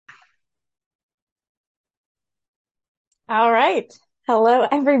All right. Hello,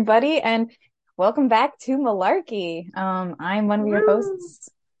 everybody, and welcome back to Malarkey. I'm one of your Woo! hosts,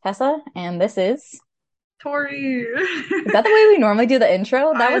 Tessa, and this Tori. is that the way we normally do the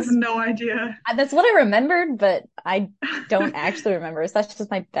intro? I have no idea. That's what I remembered, but I don't actually remember. So that's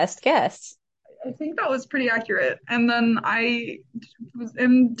just my best guess. I think that was pretty accurate. And then I was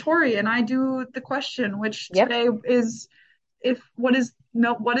in Tori and I do the question, which Yep. today is if what is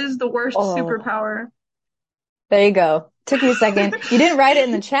no what is the worst Oh, superpower? there you go. Took you a second. You didn't write it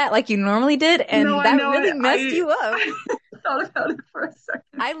in the chat like you normally did, No, and I that know really messed I you up. I thought about it for a second.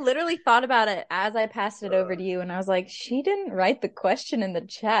 I literally thought about it as I passed it over to you, and I was like, she didn't write the question in the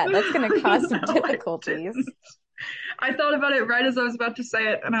chat. That's going to cause some No, I difficulties. didn't. I thought about it right as I was about to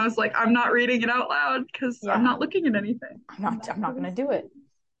say it, and I was like, I'm not reading it out loud because I'm Yeah, not looking at anything. I'm And not that's I'm not really gonna do scary. it.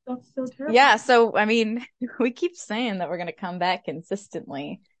 That's so Yeah, terrifying. so I mean, we keep saying that we're gonna come back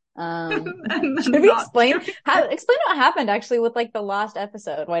consistently. Um, And should then we not explain doing how it. explain what happened actually with like the last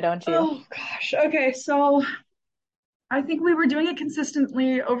episode? Why don't you? Oh gosh. Okay, so I think we were doing it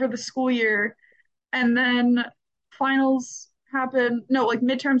consistently over the school year, and then finals happened. No, like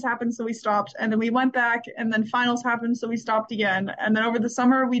midterms happened, so we stopped, and then we went back, and then finals happened, so we stopped again, and then over the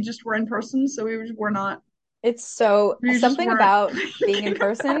summer we just were in person, so were not. It's so We just something weren't about being in thinking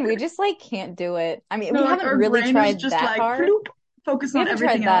person, about we it. just like can't do it. I mean, No, we like haven't our really brain is tried just that like hard. bloop, focus We on haven't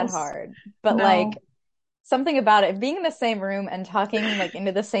tried everything that else. hard, but No. like something about it, being in the same room and talking like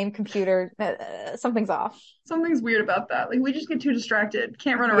into the same computer, something's off. Something's weird about that. Like we just get too distracted.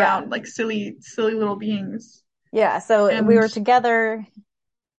 Can't run Yeah. around like silly little beings. Yeah, so we And were together.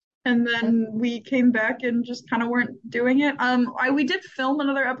 and then we came back and just kind of weren't doing it. I we did film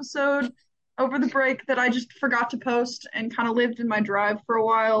another episode over the break that I just forgot to post and kind of lived in my drive for a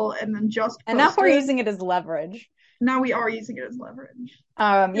while and then just And now we're posted. using it as leverage. Now we are using it as leverage.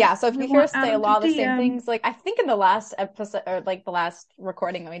 If Yeah, so if you you hear want us say a Adam to lot of the same DM, things, like I think in the last episode or like the last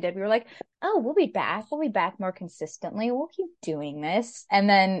recording that we did, we were like, oh, we'll be back. We'll be back more consistently. We'll keep doing this. And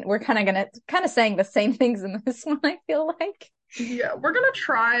then we're kind of saying the same things in this one, I feel like. yeah, we're gonna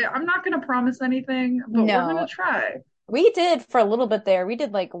try. I'm not gonna promise anything, but we're gonna No, try. we did for a little bit there. We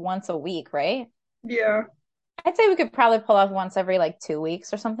did like once a week, right? Yeah, I'd say we could probably pull off once every like 2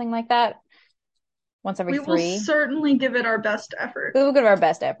 weeks or something like that. Once every we will three. certainly give it our best effort. We will give our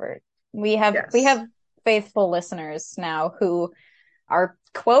best effort. We Yes. have faithful listeners now who are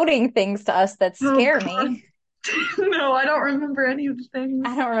quoting things to us that Oh scare God. me. No, I don't remember any of the I things.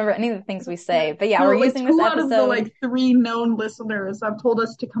 don't remember any of the things we say, but yeah, we're No, like using this two out of the episode. like three known listeners have told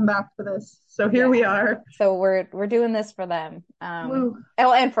us to come back for this. So here Yeah, we are. so we're doing this for them. Woo.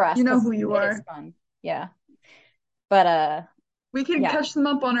 Oh, and for us You know because who you it is are. fun. Yeah, but We can yeah, catch them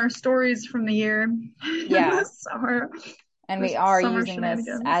up on our stories from the year in yeah, the summer. and we This are summer using this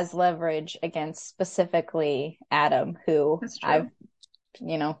as shenanigans. leverage against specifically Adam, who That's true.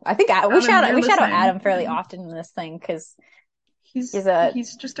 I think Adam, if you're we shout out listening, Adam fairly often in this thing because he's he's a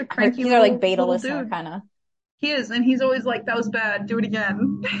he's just a cranky he's our like beta little listener dude. kind of. He is, and he's always like, "That was bad. Do it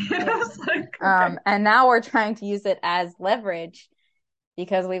again." And I Yeah. was like, "Okay." And now we're trying to use it as leverage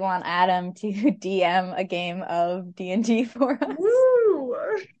because we want Adam to DM a game of D&D for us. Woo!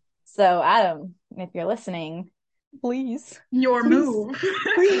 So, Adam, if you're listening, please, Your please, move.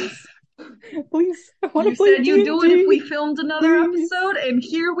 please, please, I want to You play said you'd do it if we D&D. filmed another Please. episode, and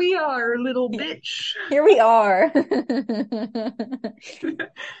here we are, little Yeah, bitch. here we are.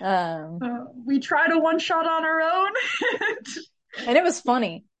 um, We tried a one shot on our own. and it was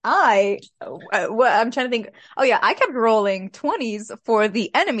funny. I'm trying to think. Oh yeah, I kept rolling 20s for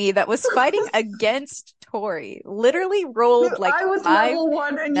the enemy that was fighting against Tori. Literally rolled like I was five level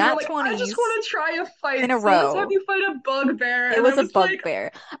 1, and you were nat like, I just 20s want to try a in fight, a so let's have row. you fight a bugbear. It And I was a was like,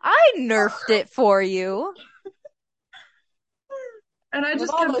 bugbear. I nerfed it for you. and I With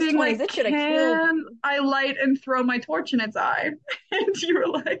just all kept those being 20s, like, it should have killed can you. I light and throw my torch in its eye? And you were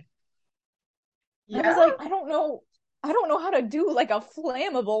like, I was yeah. like, I don't know how to do like a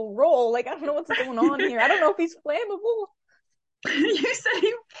flammable roll. Like, I don't know what's going on here. I don't know if he's flammable. You said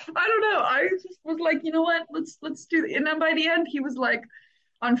he, I don't know. I just was like, you know what? Let's do it. And then by the end, he was like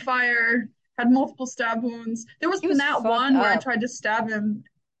on fire, had multiple stab wounds. There was He was that fucked one where I up. tried to stab him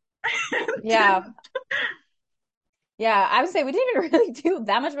and Yeah. didn't. Yeah, I would say we didn't even really do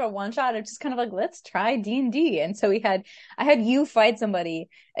that much of a one shot. It's just kind of like, let's try D&D. And so I had you fight somebody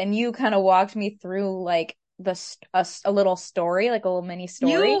and you kind of walked me through like a little story, like a little mini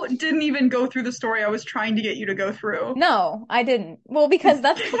story. You didn't even go through the story I was trying to get you to go through. No, I didn't. Well, because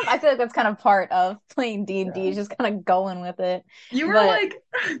I feel like that's kind of part of playing D&D, Yeah. is just kind of going with it. You were But like,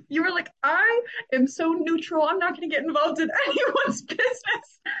 you were like, I am so neutral. I'm not going to get involved in anyone's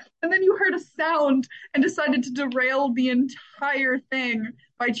business. And then you heard heard a sound and decided to derail the entire thing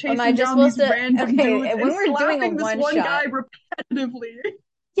by Am I chasing just down supposed these to? random dudes Okay, and when we're doing a slapping this one one guy shot, repetitively.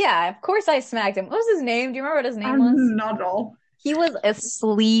 yeah, of course I smacked him. What was his name? Do you remember what his name was? Not at all. He was a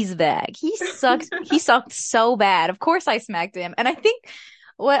sleaze bag. He sucked. He sucked so bad. Of course I smacked him. And I think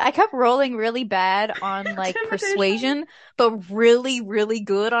what I kept rolling really bad on like Intimidation. persuasion, but really, really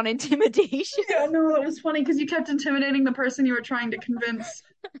good on intimidation. Yeah, no, that was funny because you kept intimidating the person you were trying to convince.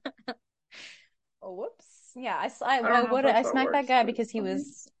 Oh, whoops. Yeah, I don't know if I that's how it smacked that works, guy but because it's he funny.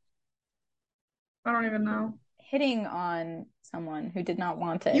 was I don't even know. hitting on someone who did not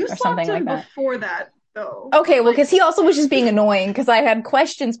want it You or slapped something like him that. before that, though. Okay, well, Like, because he also was just being annoying because I had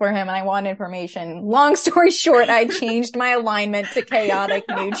questions for him and I wanted information. Long story short, I changed my alignment to chaotic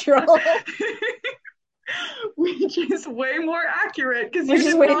neutral, which is way more accurate because which you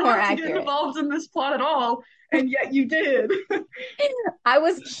is did way not more have to get accurate. involved in this plot at all, and yet you did. I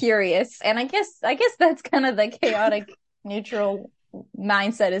was curious, and I guess that's kind of the chaotic neutral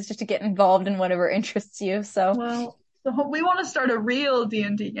mindset is just to get involved in whatever interests you. So, Well, so we want to start a real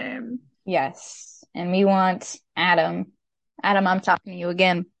D&D game. yes. And we want Adam. Adam, I'm talking to you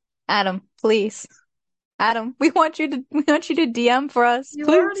again. Adam, please. Adam, we want you to DM for us, You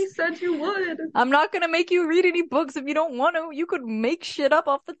already please. said you would. I'm not gonna make you read any books if you don't want to. You could make shit up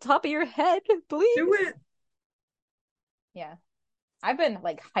off the top of your head, Do please. it. Yeah. I've been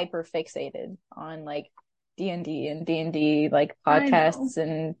like hyper fixated on like D&D like I know. podcasts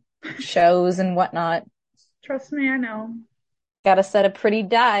and shows and whatnot. Trust me, I know. Got a set of pretty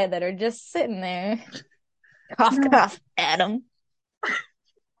die that are just sitting there. Cough, No, cough, Adam.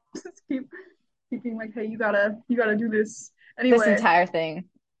 just keep being like, hey, you gotta do this. This Anyway, entire thing.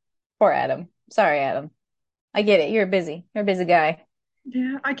 Poor Adam. Sorry, Adam. I get it. You're busy. You're a busy guy.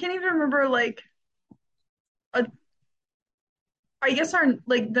 yeah, I can't even remember like a I guess our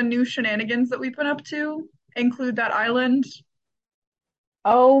like the new shenanigans that we've been up to include that island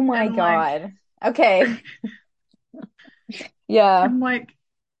Oh my and like God. Okay. Yeah. and like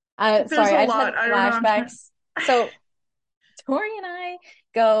there's Sorry, a I just lot. had I don't know. I'm trying. flashbacks. So Tori and I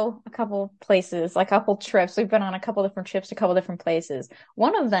go a couple places, like a couple trips. We've been on a couple different trips to a couple different places.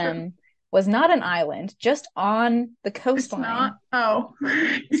 One of Sure. them was not an island, just on the It's not. coastline. Oh.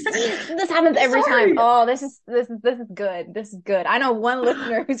 See, this happens I'm every time. sorry. Oh, this is good. This is good. I know one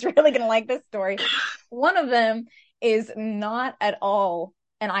listener who's really gonna like this story. One of them is not at all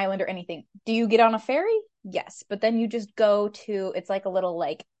an island or anything. Do you get on a ferry? Yes, but then you just go to it's like a little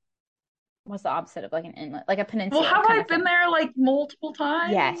like what's the opposite of like an inlet? Like a Well, peninsula have kind I of been thing. there like multiple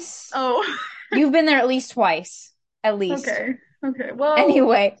times? Yes. Oh. You've been there at least twice. At least. Okay. Okay. Well,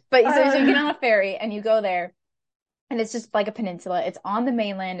 Anyway, but so you uh get on a ferry and you go there and it's just like a peninsula. It's on the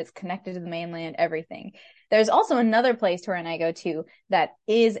mainland, it's connected to the mainland, everything. There's also another place Tori and I go to that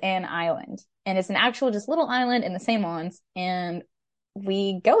is an island. And it's an actual just little island in the same lawns. And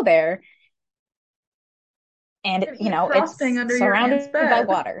we go there and can you eat know, frosting it's under your aunt's surrounded by bed.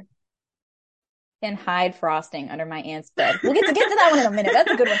 water. And hide frosting under my aunt's bed. We'll get to that one in a minute. That's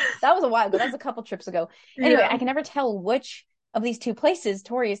a good one. That was a while ago. That was a couple trips ago. Anyway, Yeah. I can never tell which of these two places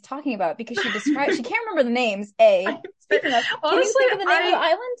Tori is talking about because she can't remember the names. A. Speaking of, can you Honestly, think of the name of the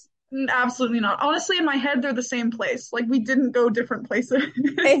island? absolutely not. Honestly, in my head, they're the same place. Like we didn't go different places.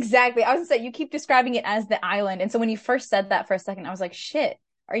 Exactly. I was gonna say you keep describing it as the island. And so when you first said that for a second, I was like, shit,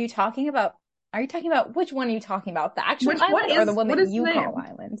 are you talking about which one are you talking about? The actual Which island or the one what that is the you call name?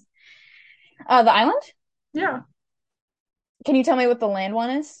 island? The island? Yeah. Can you tell me what the land one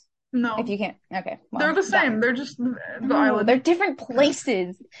is? If No. you can't, okay. They're Well, the that same. They're just the no, they're island. different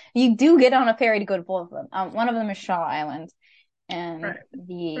places. You do get on a ferry to go to both of them. One of them is Shaw Island, and Right. Right,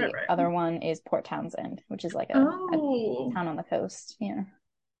 the right. other one is Port Townsend, which is like a Oh. town on the coast. Yeah.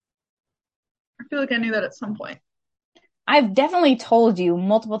 I feel like I knew that at some point. I've definitely told you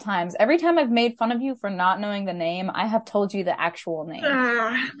multiple times. Every time I've made fun of you for not knowing the name, I have told you the actual name.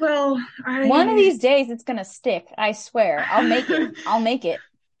 Well, One of these days it's gonna stick, I swear. I'll make it. I'll make it.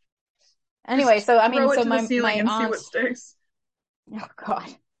 Anyway, just so I mean, throw it so to the my ceiling my and see aunt, what sticks. oh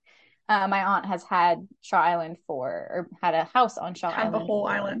God. My aunt has had Shaw Island or had a house on Shaw Had the Island whole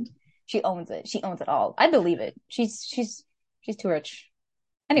for island. she owns it. She owns it all. I believe it. She's too rich.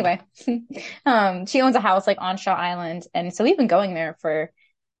 Anyway, she owns a house like on Shaw Island, and so we've been going there for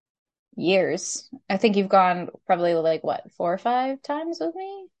years. I think you've gone probably like what, 4 or 5 times with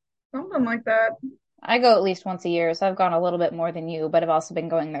me? Something like that. I go at least once a year, so I've gone a little bit more than you, but I've also been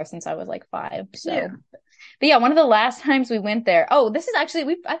going there since I was like 5. Yeah. So, but yeah, one of the last times we went there. Oh, this is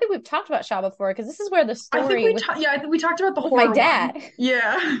actually I think we've talked about Shaw before because this is where the I think story with I think we talked about the my horror one. dad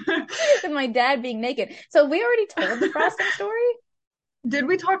Yeah. with my dad being naked. So we already told the frosting story. Did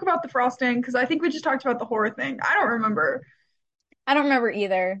we talk about the frosting? Because I think we just talked about the horror thing. I don't remember. I don't remember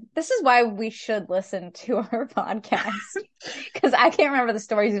either. This is why we should listen to our podcast because I can't remember the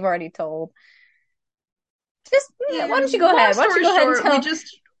stories you've already told. Just why Yeah, don't you go long ahead? Why don't you story go ahead and short, we tell?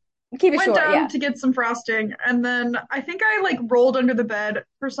 just Keep it went short. down Yeah. to get some frosting, and then I think I like rolled under the bed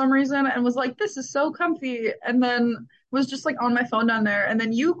for some reason and was like, "This is so comfy," and then was just like on my phone down there, and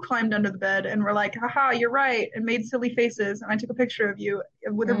then you climbed under the bed and were like, "Haha, you're right," and made silly faces, and I took a picture of you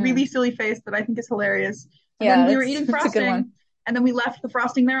with a Mm. really silly face that I think is hilarious. And then Yeah, we were that's eating that's a good one. frosting, and then we left the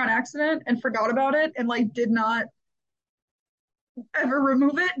frosting there on accident and forgot about it, and like did not ever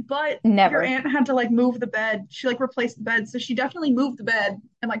remove it, but your Never. aunt had to like move the bed. She like replaced the bed. So she definitely moved the bed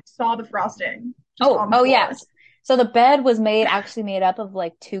and like saw the frosting just Oh, on the oh floor. yes. So the bed was actually made up of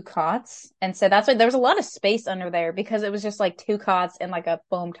like two cots. And so that's why there was a lot of space under there because it was just like two cots and like a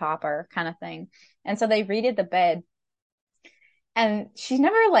foam topper kind of thing. And so they redid the bed and she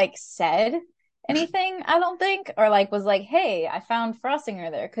never like said anything, I don't think, or like was like, "Hey, I found frosting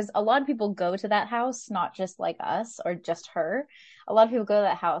under there." Because a lot of people go to that house, not just like us or just her. A lot of people go to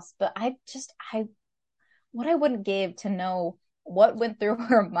that house, but what I wouldn't give to know what went through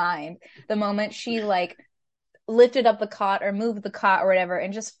her mind the moment she like lifted up the cot or moved the cot or whatever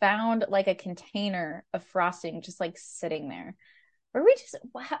and just found like a container of frosting just like sitting there. Were we just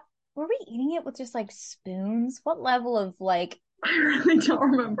were we eating it with just like spoons? I really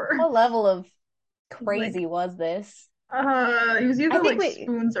don't remember. What level of It was crazy like was this? it was I either think like we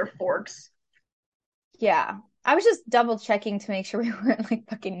spoons or forks. yeah. I was just double checking to make sure we weren't like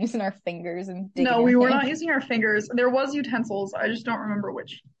fucking using our fingers and digging No, we were in. not using our fingers. There was utensils. I just don't remember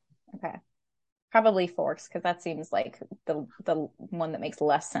which. Okay. Probably forks because that seems like the one that makes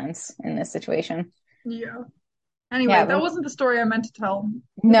less sense in this situation. Yeah. Anyway, Yeah, that wasn't the story I meant to tell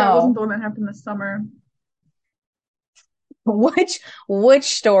because that wasn't no. the one that happened this summer. Which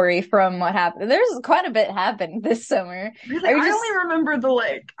story from what happened? There's quite a bit happened this summer. Really, I was I just only remember the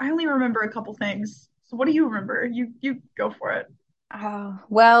like I only remember a couple things. So what do you remember? You go for it.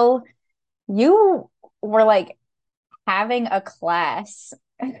 well, you were like having a class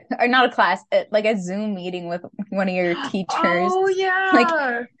or not a class, like a Zoom meeting with one of your teachers, Oh like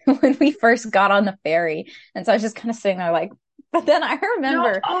yeah. when we first got on the ferry. And so I was just kind of sitting there like, but then I No,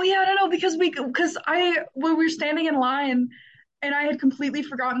 remember oh yeah, no, because I when we were standing in line and I had completely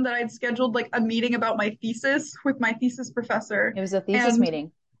forgotten that I'd scheduled like a meeting about my thesis with my thesis professor. it was a thesis And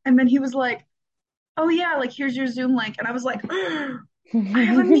meeting. and then he was like, "Oh yeah, like here's your Zoom link." And I was like, I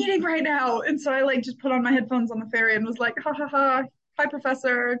have a meeting right now. And so I like just put on my headphones on the ferry and was like, "Ha ha ha. Hi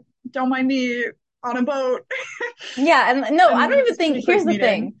professor, don't mind me on a boat." Yeah, and no, And I it don't was even a pretty think quick here's the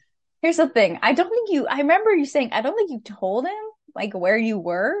meeting. thing. Here's the thing. I remember you saying I don't think you told him like where you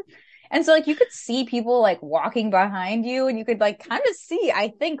were. And so like you could see people like walking behind you and you could like kind of see, I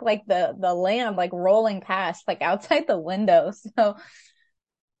think like the land like rolling past like outside the window. So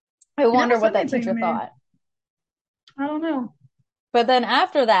I He never wonder what said that anything to teacher me. thought. I don't know. But then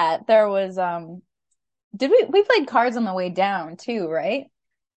after that, there was did we played cards on the way down too, right?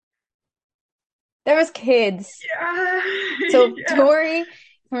 There was kids. Yeah. So Yeah. Tori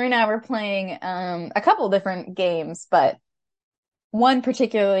and I were playing a couple different games, but one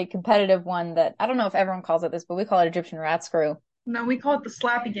particularly competitive one that I don't know if everyone calls it this, but we call it Egyptian rat screw. No, we call it the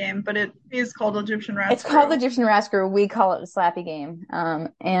Slappy game, but it is called Egyptian Rat It's called the Screw. Egyptian rat screw. We call it the slappy game.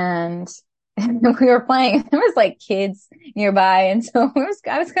 And we were playing. There was like kids nearby, and so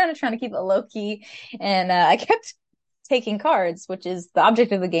I was kind of trying to keep it low key, and I kept taking cards, which is the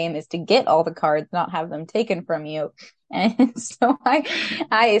object of the game is to get all the cards, not have them taken from you. And so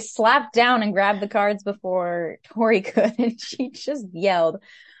I slapped down and grabbed the cards before Tori could, and she just yelled,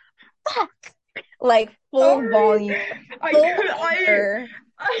 "Fuck!" like full Sorry. volume, I full could anger.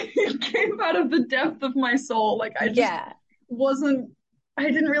 I came out of the depth of my soul. Like I just Yeah, wasn't I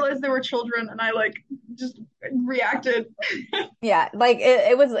didn't realize they were children and I like just reacted. yeah, like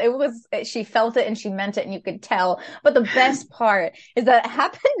she felt it and she meant it and you could tell. But the best part is that it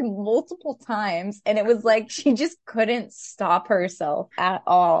happened multiple times and it was like she just couldn't stop herself at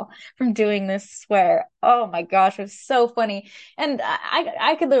all from doing this swear. Oh my gosh, it was so funny. And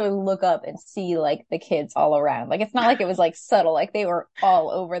I could literally look up and see like the kids all around. Like it's not like it was like subtle, like they were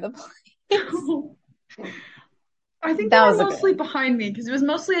all over the place. I think they That were was a good mostly one. behind me because it was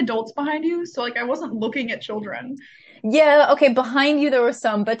mostly adults behind you, so like I wasn't looking at children. Yeah, okay, behind you there were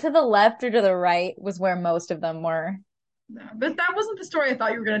some, but to the left or to the right was where most of them were. No, but that wasn't the story I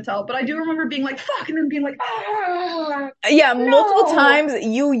thought you were gonna tell. But I do remember being like, fuck, and then being like, ah, Yeah, multiple no. times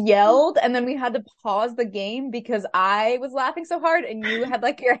you yelled, and then we had to pause the game because I was laughing so hard, and you had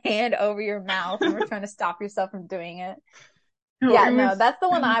like your hand over your mouth and were trying to stop yourself from doing it. No, Yeah, no, that's the it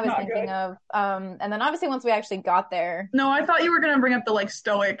one was I was not thinking good. of. And then obviously once we actually got there, No, I thought you were gonna bring up the like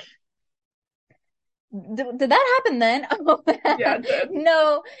stoic. did that happen then? Oh, Yeah, it did.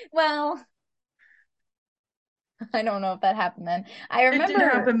 no. Well, I don't know if that happened then. I It did remember.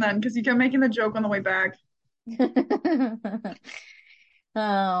 happen then because you kept making the joke on the way back.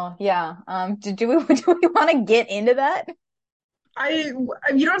 Oh, yeah. Do we do we want to get into that? I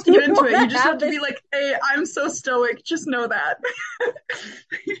you don't have to Do get we into want it. You to just have have to be this? like, "Hey, I'm so stoic. Just know that."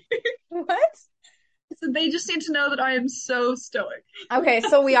 What? So they just need to know that I am so stoic. Okay,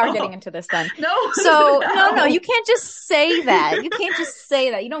 so That's we are getting all. into this then. No, So, no, you no. can't just say that. You can't just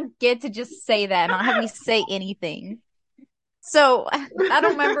say that. You don't get to just say that and not have me say anything. So, I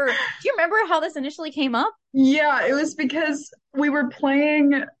don't remember. Do you remember how this initially came up? Yeah, it was because we were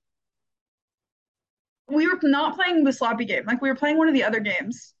not playing the sloppy game. Like we were playing one of the other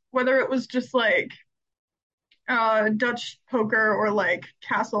games, whether it was just like Dutch poker or like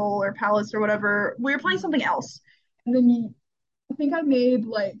castle or palace or whatever. We were playing something else. And then I think I made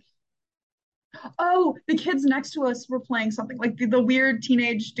like, oh, the kids next to us were playing something. Like the weird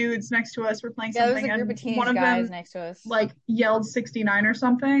teenage dudes next to us were playing Yeah, there was a something, group of and one teenage of guys them next to us. like yelled 69 or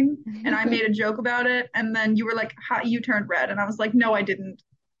something, and I made a joke about it. And then you were like, "How you turned red?" And I was like, "No, I didn't.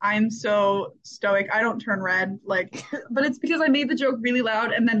 I'm so stoic. I don't turn red." Like, but it's because I made the joke really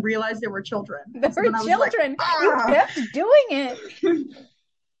loud and then realized there were children. There And so were then I was like, children. You ah. kept doing it.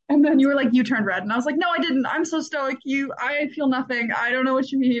 And then you were like, "You turned red," and I was like, "No, I didn't. I'm so stoic. I feel nothing. I don't know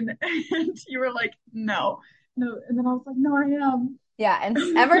what you mean." And you were like, "No, no." And then I was like, "No, I am." Yeah, and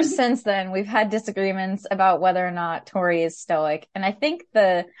ever since then, we've had disagreements about whether or not Tori is stoic. And I think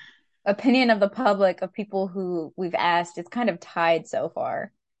the opinion of the public, of people who we've asked, is kind of tied so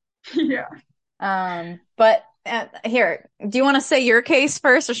far. Yeah. But here, do you want to say your case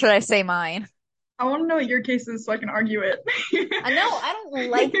first, or should I say mine? I want to know what your case is so I can argue it. I know I don't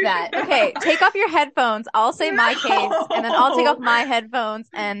like that. Okay, take off your headphones. I'll say my case, and then I'll take off No. my headphones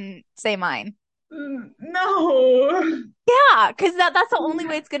and say mine. No. Yeah, because that's the only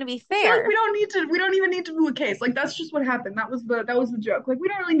way it's going to be I feel like fair. we don't even need to do a case. Like that's just what happened. That was the joke. Like we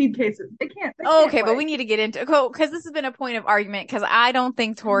don't really need cases. They can't Okay, but we like need to get into cool because this has been a point of argument because I don't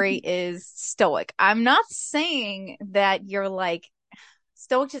think Tori is stoic. I'm not saying that you're like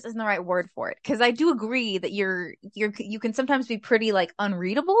stoic just isn't the right word for it because I do agree that you can sometimes be pretty like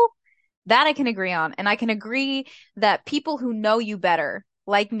unreadable. That I can agree on, and I can agree that people who know you better,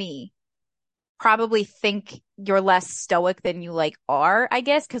 like me, probably think you're less stoic than you like are, I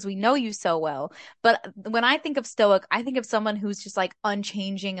guess, because we know you so well. But when I think of stoic, I think of someone who's just like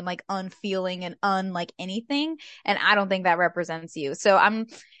unchanging and like unfeeling and unlike anything. And I don't think that represents you. So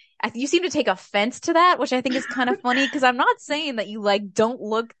you seem to take offense to that, which I think is kind of funny because I'm not saying that you like don't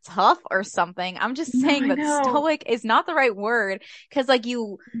look tough or something. I'm just no, saying I that know. stoic is not the right word because like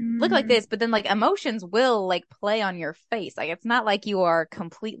you look like Mm, this, but then like emotions will like play on your face. Like it's not like you are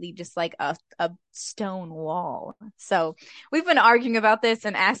completely just like a stone wall. So we've been arguing about this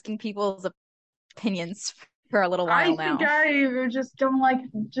and asking people's opinions for a little I while think now. I just don't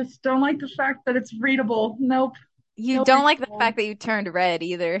like the fact that it's readable. Nope. You No don't like the readable. fact that you turned red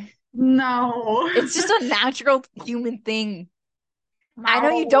either. No. It's just a natural human thing. I know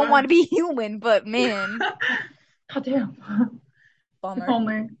you don't No. want to be human, but man, God damn. If bummer.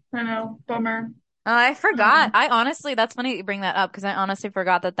 only. I know. Bummer. I forgot. Um, I honestly, that's funny that you bring that up because I honestly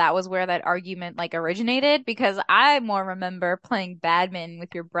forgot that that was where that argument like originated because I more remember playing badminton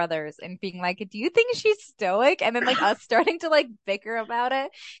with your brothers and being like, "Do you think she's stoic?" And then like us starting to like bicker about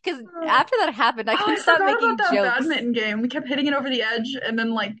it because oh, after that happened, I I couldn't stop forgot about making that jokes. badminton game. We kept hitting it over the edge and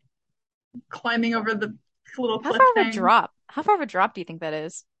then like climbing over the little How cliff far of a thing. drop? How far of a drop do you think that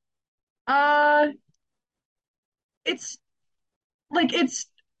is? Uh, it's it's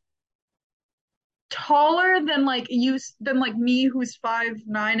taller than than like me who's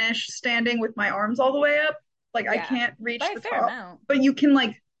 5'9" ish standing with my arms all the way up. Like I Yeah, can't by reach a the fair top, amount. but you can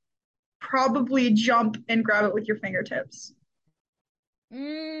like probably jump and grab it with your fingertips.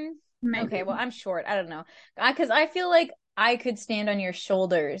 Mm, okay, Maybe. well, I'm short. I don't know. Because I feel like I could stand on your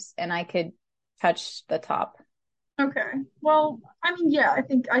shoulders and I could touch the top. Okay. Well, I mean, yeah, I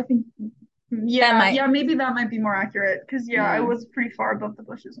think That yeah, might, yeah, maybe that might be more accurate because yeah, I yeah. was pretty far above the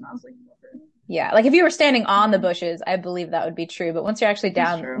bushes when I was looking over. Yeah. Like if you were standing on the Mhm. bushes, I believe that would be true. But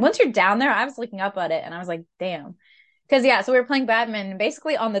That's true. once you're down there, I was looking up at it and I was like, damn. Because yeah, so we were playing badminton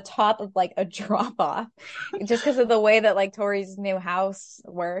basically on the top of like a drop off, just because of the way that like Tori's new house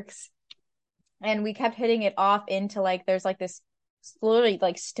works. And we kept hitting it off into like there's like this literally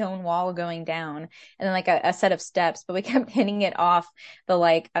like stone wall going down and then like a set of steps, but we kept hitting it off the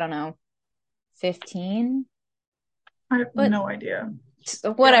like, I don't know, 15. I have but no idea.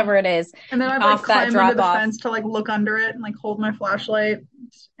 Yeah. whatever it is, And then I'd like off that climb under drop the off. fence to like look under it and like hold my flashlight.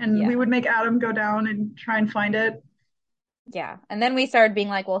 And we Yeah. would make Adam go down and try and find it. Yeah. And then we started being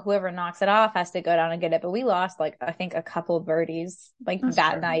like, well, whoever knocks it off has to go down and get it. But we lost like I think a couple of birdies like That's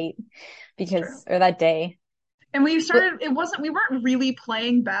that true. night That's true. because or that day. And we But started, we weren't really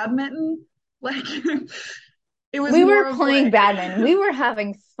playing badminton. Like, it was we more were of playing like, badminton. We were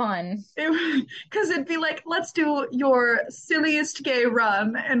having fun. because it'd be like, let's do your silliest gay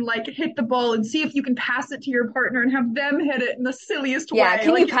run and like hit the ball and see if you can pass it to your partner and have them hit it in the silliest Yeah, way.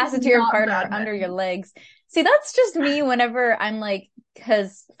 can Like you it pass was it to your not partner under your badminton. legs? See, that's just me whenever I'm like,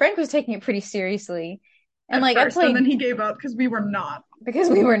 because Frank was taking it pretty seriously. And At like I first, and played then he gave up because we were not. because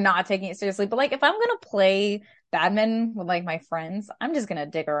we were not taking it seriously. But like if I'm gonna play badminton with like my friends, I'm just gonna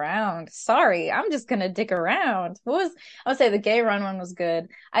dick around. Sorry, I'm just gonna dick around. What was I would say the gay run one was good.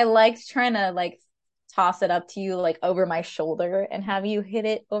 I liked trying to like toss it up to you like over my shoulder and have you hit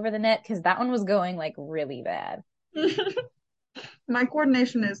it over the net because that one was going like really bad. My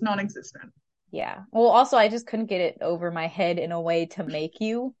coordination is non-existent. Yeah. Well, also, I just couldn't get it over my head in a way to make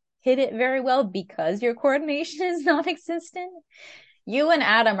you hit it very well because your coordination is non-existent. You and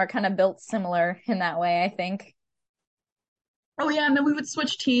Adam are kind of built similar in that way, I think. Oh yeah, and then we would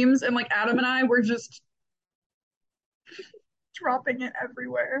switch teams, and like Adam and I were just dropping it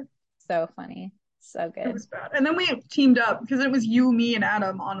everywhere. So funny. So It good. was bad. And then we teamed up because it was you, me, and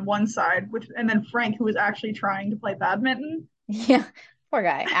Adam on one side, with and then Frank, who was actually trying to play badminton. Yeah. Poor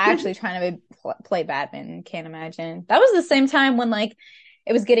guy. Actually trying to play badminton. Can't imagine. That was the same time when like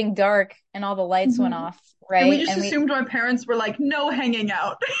it was getting dark and all the lights went Mhm. off, And we right? just And we assumed my parents were like, no hanging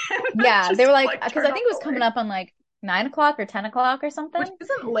out, and then yeah, they just were like, like because turn I off think it the was coming light, up on like 9 o'clock or 10 o'clock or which something.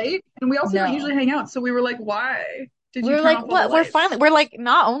 isn't late. And we also don't No. usually hang out, so we were like, why did We you were turn like, off all the what? We're lights? finally, we're like,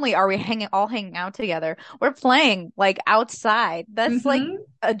 not only are we hanging out together, we're playing like outside. That's like Mm-hmm.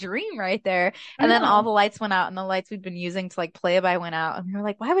 a dream right there. I And then all know. the lights went out and the lights we'd been using to like play by went out. And we were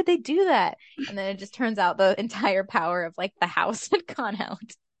like, why would they do that? And then it just turns out the entire power of like the house had gone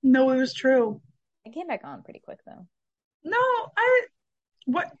out. No, it was true. It came back on pretty quick though. No, I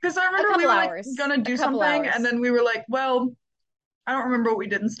what? Because I A remember we couple were like hours. gonna A do couple something, and hours. then we were like, well, I don't remember what we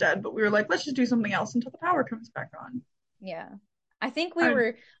did instead, but we were like, let's just do something else until the power comes back on. Yeah. I think we I,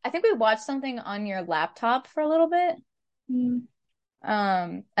 were, I think we watched something on your laptop for a little bit. mm,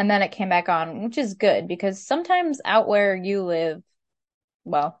 And then it came back on, which is good because sometimes out where you live,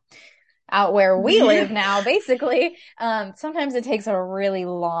 well, out where we we, live now, basically, sometimes it takes a really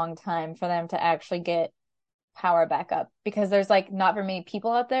long time for them to actually get power back up because there's like not very many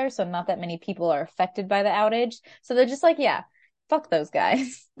people out there, so not that many people are affected by the outage. So they're just like, yeah, fuck those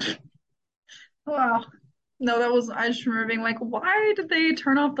guys. wow. No, that was, I just remember being like, why did they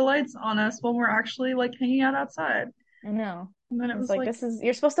turn off the lights on us when we're actually like hanging out outside? I know. And then I it was was like, like, this is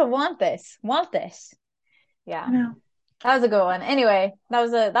you're supposed to want this. Want this. I Yeah. know. That was a good one. Anyway, that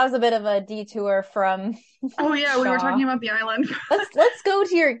was a bit of a detour from Oh yeah, we were talking Shaw. about the island. Let's go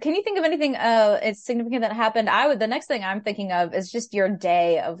to your can you think of anything it's significant that happened? I would the next thing I'm thinking of is just your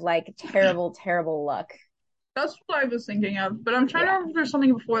day of like terrible, terrible luck. That's what I was thinking of, but I'm trying to Yeah. remember if there's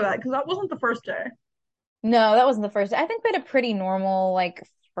something before that because that wasn't the first day. No, that wasn't the first day. I think we had a pretty normal like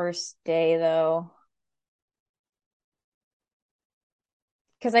first day though.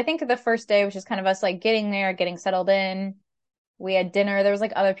 Because I think the first day was just kind of us like getting there, getting settled in. We had dinner. There was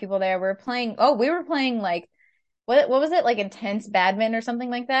like other people there. We were playing like what was it? Like intense badminton or something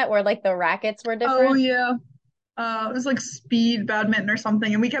like that, where like the rackets were Oh different. yeah. It was like speed badminton or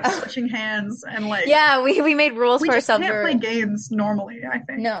something, and we kept switching hands and like Yeah, we made rules we for just ourselves. can't play games normally, I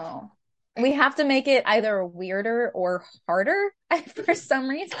think. No. We have to make it either weirder or harder for some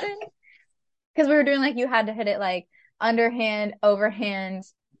reason. Because we were doing like you had to hit it like underhand, overhand,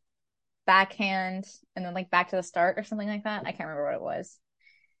 backhand, and then like back to the start or something like that. I can't remember what it was.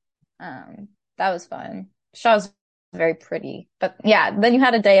 That was fun. Shaw's very pretty. But yeah, then you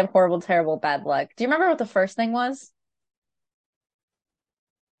had a day of horrible, terrible, bad luck. Do you remember what the first thing was?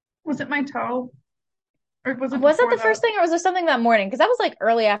 Was it my toe? Or was it Was that before the that? first thing or was there something that morning? Because that was like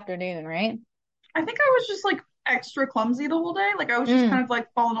early afternoon, right? I think I was just like extra clumsy the whole day. Like I was just kind Mm, of like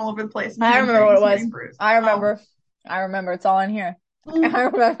falling all over the place and I hitting remember what it things and was. getting bruised. I Oh, remember. I remember. It's all in here. I mm,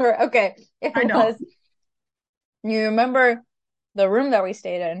 remember. Okay. It I don't. was, you remember the room that we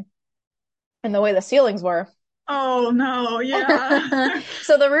stayed in and the way the ceilings were. Oh no, yeah.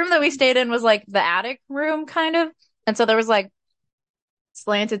 So the room that we stayed in was like the attic room kind of. And so there was like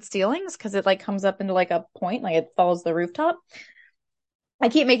slanted ceilings because it like comes up into like a point, like it follows the rooftop. I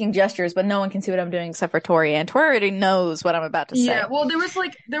keep making gestures, but no one can see what I'm doing except for Tori, and Tori already knows what I'm about to Yeah, say. well there was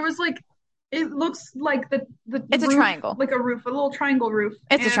like It looks like the It's a roof, triangle. like a roof, a little triangle roof.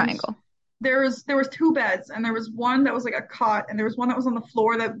 It's a And triangle. there was two beds, and there was one that was like a cot, and there was one that was on the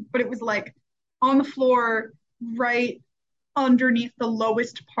floor but it was like on the floor right underneath the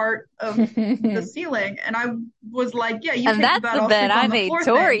lowest part of the ceiling. And I was like, yeah, you And take the that's bed, the I'll bed sleep I on the made floor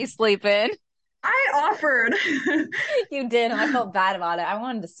Tori thing. sleep in. I offered. You did, and I felt bad about it. I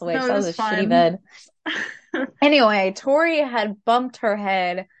wanted to switch. No, it That was was a shitty fine. bed. Anyway, Tori had bumped her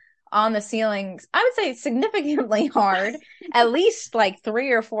head on the ceilings, I would say significantly hard, at least like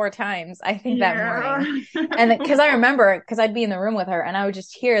 3 or 4 times, I think, that Yeah. morning. And because I remember, because I'd be in the room with her and I would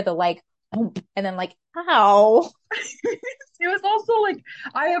just hear the like, boom, and then like, ow. It was also like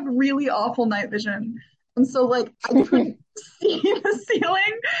I have really awful night vision. And so like I couldn't see the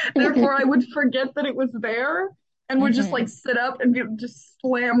ceiling. Therefore I would forget that it was there and would just like Mhm. sit up and just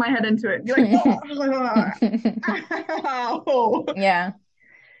slam my head into it and be like, oh, ow. Yeah.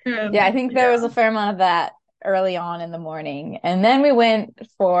 Yeah, I And think there was yeah. a fair amount of that early on in the morning. And then we went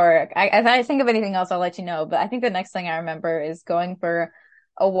for, if I think of anything else, I'll let you know. But I think the next thing I remember is going for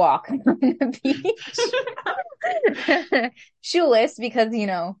a walk on the beach. Shoeless because,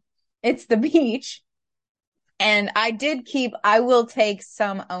 it's the beach. And I will take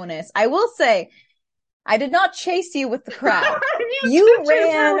some onus. I will say, I did not chase you with the crab. You You did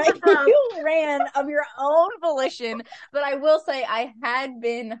chase me ran, with the crab. you ran of your own volition. But I will say I had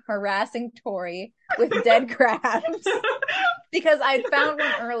been harassing Tori with dead crabs because I'd found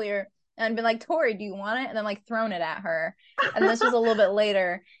one earlier and been like, Tori, do you want it? And then like thrown it at her. And this was a little bit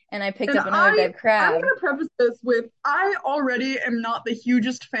later and I picked And up another dead I'm crab. gonna preface this with I already am not the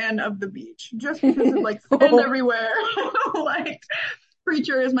hugest fan of the beach just because of like sand everywhere, like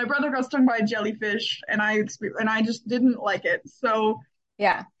creatures. My brother got stung by a jellyfish, and I just didn't like it. So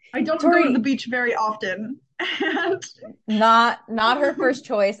Yeah. I don't go to the Tori, beach very often. And not her first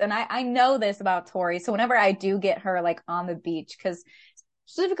choice. And I know this about Tori. So whenever I do get her like on the beach, because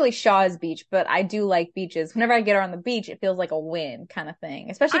specifically Shaw's beach, but I do like beaches. Whenever I get her on the beach, it feels like a win kind of thing.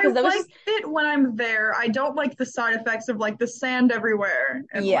 Especially I because that was like just it when I'm there. I don't like the side effects of like the sand everywhere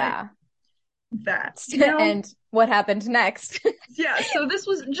and like yeah. that, you know? And what happened next? Yeah, so this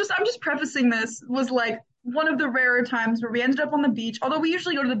was just, I'm just prefacing this, was like one of the rarer times where we ended up on the beach. Although we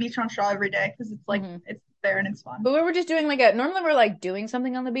usually go to the beach on Shaw every day because it's like Hmm. it's there and it's fun. But we were just doing normally we're like doing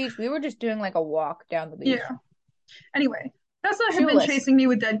something on the beach. We were just doing like a walk down the beach. Yeah. Anyway, Tessa had been Shoeless. chasing me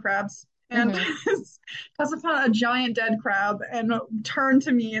with dead crabs, and Hmm. Tessa found a giant dead crab and turned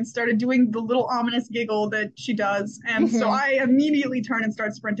to me and started doing the little ominous giggle that she does. And so Hmm. I immediately turn and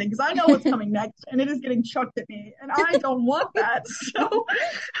start sprinting because I know what's coming next, and it is getting chucked at me, and I don't want that. So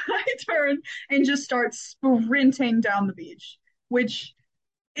I turn and just start sprinting down the beach, which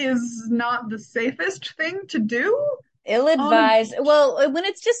is not the safest thing to do Ill on a advised. beach. Well, when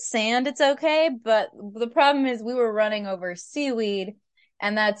it's just sand, it's okay. But the problem is we were running over seaweed,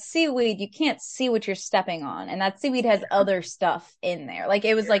 and that seaweed, you can't see what you're stepping on. And that seaweed has Yeah, other stuff in there. Like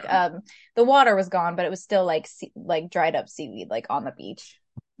it was like yeah. the water was gone, but it was still like like dried up seaweed like on the beach.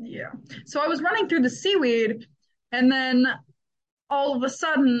 Yeah. So I was running through the seaweed, and then all of a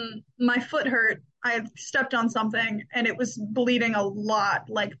sudden my foot hurt. I had stepped on something and it was bleeding a lot.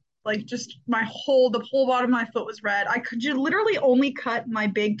 Like just the whole bottom of my foot was red. I could literally only cut my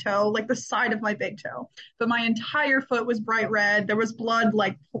big toe, like the side of my big toe. But my entire foot was bright red. There was blood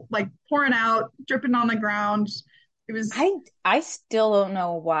like pouring out, dripping on the ground. It was I still don't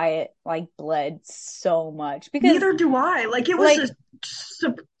know why it like bled so much because neither do I. Like it was like just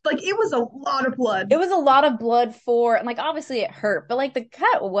like it was a lot of blood. it was a lot of blood for and like obviously it hurt, but like the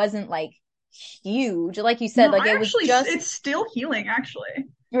cut wasn't like huge. Like you said, No, like it was just it's still healing actually.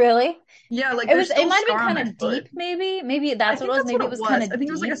 really. Yeah, like It there's was it still might have been scar on kind my of foot. deep, maybe. Maybe I that's what it think was. that's what Maybe it it was kind was. I of think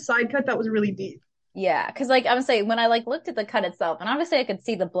it was like a deep. side cut that was really deep. Yeah, because like I'm saying, when I like looked at the cut itself, and obviously I could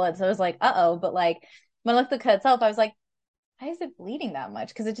see the blood, so I was like, uh-oh. But like when I looked at the cut itself, I was like, why is it bleeding that much?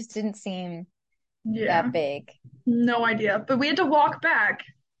 Because it just didn't seem Yeah, that big. no idea. But we had to walk back.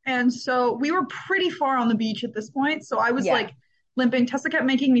 And so we were pretty far on the beach at this point. So I was Yeah, like limping. Tessa kept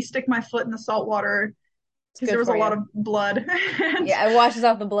making me stick my foot in the salt water it's because there good was a for lot you. of blood. And Yeah, it washes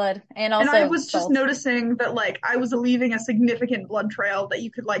out the blood and and I also was just salt. noticing that like I was leaving a significant blood trail that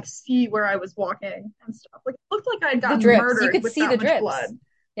you could like see where I was walking and stuff. Like it looked like I had The gotten drips. You murdered could with see the that much blood. drips.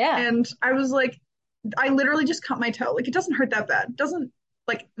 Yeah. And I was like, I literally just cut my toe. Like it doesn't hurt that bad. It doesn't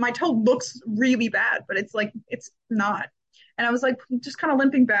like my toe looks really bad, but it's like it's not. And I was like just kind of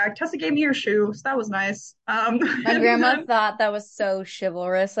limping back. Tessa gave me her shoe, so that was nice. My And grandma then thought that was so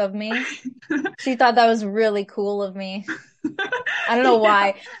chivalrous of me. She thought that was really cool of me. I don't know yeah,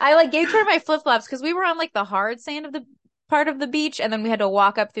 why. I like gave her my flip-flops because we were on like the hard sand of the part of the beach, and then we had to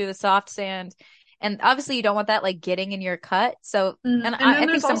walk up through the soft sand. And obviously, you don't want that like getting in your cut. So, and And then I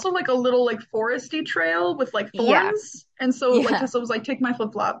think there's some, also like a little like foresty trail with like yeah, thorns. And so like yeah. Tessa was like, take my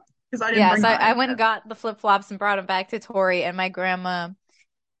flip-flop because I didn't Yeah, bring so I mine. went and got the flip-flops and brought them back to Tori, and my grandma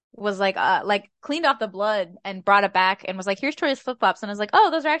was like cleaned off the blood and brought it back and was like, here's Tori's flip-flops. And I was like,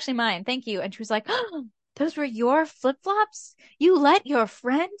 oh, those are actually mine. Thank you. And she was like, oh, those were your flip-flops? You let your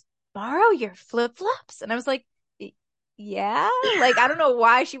friend borrow your flip-flops? And I was like, yeah. Like, I don't know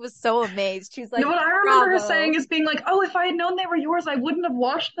why she was so amazed. She was No, like, what I remember her saying bravo. is being like, "Oh, if I had known they were yours, I wouldn't have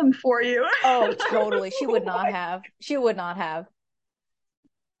washed them for you." Oh, And I was totally. She would not like, have. She would not have.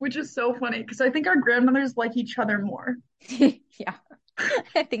 which is so funny because I think our grandmothers like each other more. Yeah,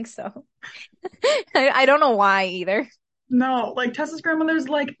 I think so. I don't know why either. No, like Tessa's grandmother's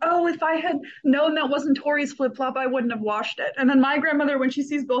like, "Oh, if I had known that wasn't Tori's flip-flop, I wouldn't have washed it." And then my grandmother, when she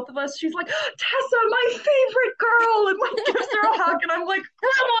sees both of us, she's like, "Tessa, my favorite girl," and like gives her a hug, and I'm like,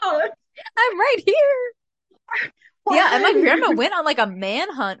 "Grandma, I'm right here. Yeah, and my why?" grandma went on like a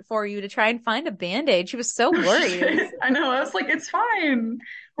manhunt for you to try and find a band-aid. She was so Oh worried. It shit. was, I know. I was like, it's fine.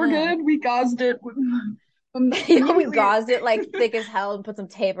 We're yeah. good. We gauzed it. We Immediately, gauzed it like thick as hell and put some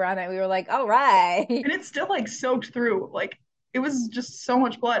tape around it. We were like, all right. and it's still like soaked through. Like it was just so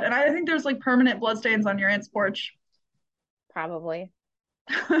much blood. And I think there's like permanent blood stains on your aunt's porch. Probably.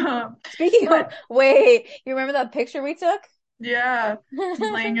 But Speaking of, wait, you remember that picture we took? yeah,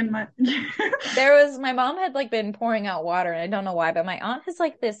 laying in my There was my mom had like been pouring out water, and I don't know why, but my aunt has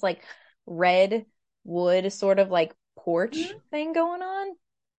like this like red wood sort of like porch Mhm. thing going on.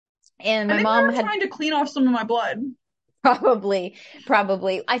 And I my think we mom were had trying to clean off some of my blood. probably,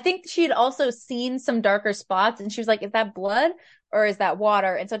 probably. I think she'd also seen some darker spots and she was like, is that blood or is that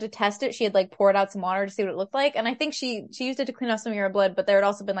water? And so to test it, she had like poured out some water to see what it looked like. And I think she used it to clean off some of your blood, but there had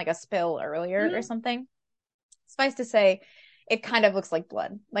also been like a spill earlier or Mhm. something. Suffice to say, it kind of looks like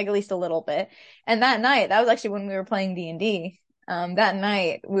blood, like at least a little bit. And that night, that was actually when we were playing D&D. That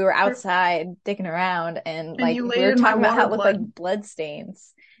night we were outside dicking around and And like you we laid were in my talking about how water it looked blood. like blood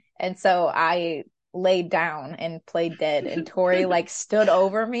stains. And so I laid down and played dead and Tori like stood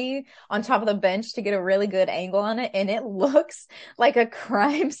over me on top of the bench to get a really good angle on it and it looks like a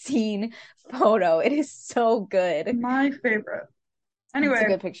crime scene photo. It is so good. My favorite. It's a Anyway,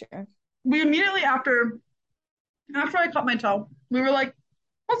 good picture. we immediately after I cut my toe, we were like,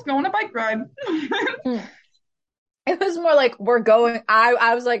 let's go on a bike ride. Hmm. It was more like we're going.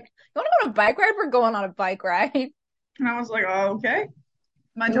 I was like, you want to go on a bike ride? We're going on a bike ride. And I was like, oh, okay.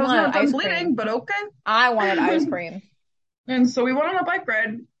 My We toe's wanted not done ice bleeding, cream. but I wanted okay. ice cream. And so we went on a bike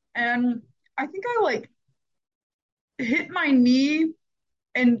ride, and I think I like hit my knee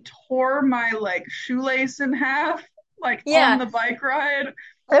and tore my like shoelace in half, like on Yeah, the bike ride.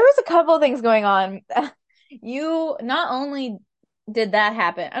 there was a couple of things going on. You not only did that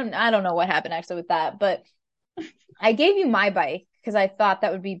happen. I don't know what happened actually with that, but I gave you my bike because I thought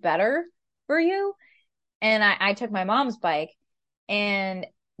that would be better for you, and I took my mom's bike, and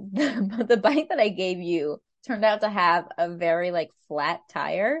the bike that I gave you turned out to have a very like flat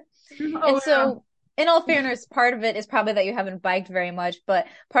tire. And Oh yeah. so, in all fairness, part of it is probably that you haven't biked very much, but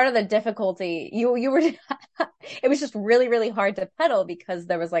part of the difficulty, you were it was just really, really hard to pedal because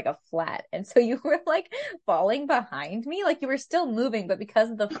there was like a flat. And so you were like falling behind me, like you were still moving, but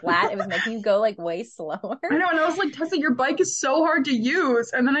because of the flat, it was making you go like way slower. I know, and I was like, Tessa, your bike is so hard to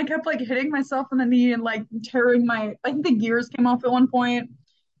use. And then I kept like hitting myself in the knee and like tearing my, I think the gears came off at one point.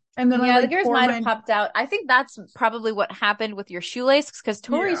 And then I Yeah, the like gears tore might have my, popped out. I think that's probably what happened with your shoelace because yeah.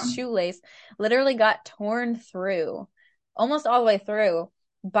 Tori's shoelace literally got torn through, almost all the way through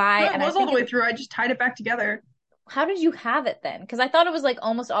by, No, it and I was all think the way through. I just tied it back together. how did you have it then? Because I thought it was like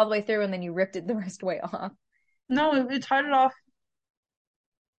almost all the way through and then you ripped it the rest way off. No, it tied it off.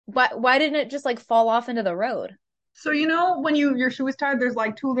 Why didn't it just like fall off into the road? So you know when your shoe is tied, there's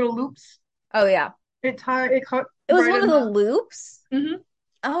like two little loops. Oh yeah. It caught It was right one in of the the. loops. Mhm.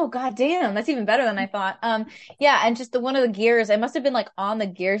 Oh god damn, that's even better than I thought. Yeah, and just the one of the gears, it must have been like on the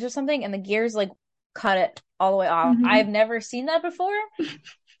gears or something, and the gears like cut it all the way off. I've Mhm. never seen that before.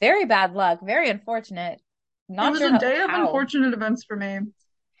 Very bad luck, very unfortunate. It Not was sure a day of how. unfortunate events for me.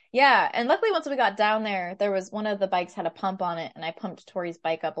 Yeah, and luckily once we got down there, there was one of the bikes had a pump on it, and I pumped Tori's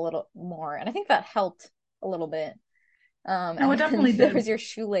bike up a little more, and I think that helped a little bit. No, it And then definitely there did. was your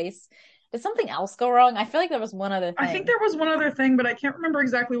shoelace. Did something else go wrong? I feel like there was one other I think thing. there was one other thing, but I can't remember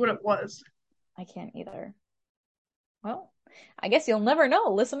exactly what it was. I can't either. Well, I guess you'll never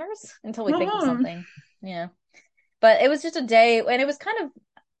know, listeners, until we think of Uh-huh. something. Yeah. But it was just a day, and it was kind of,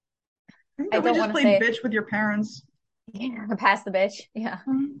 I think I that we don't just want to played say, bitch with your parents. yeah, pass the bitch. Yeah.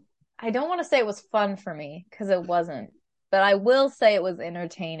 Mhm. I don't want to say it was fun for me because it wasn't. but I will say it was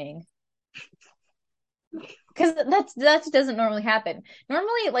entertaining. Because that doesn't normally happen.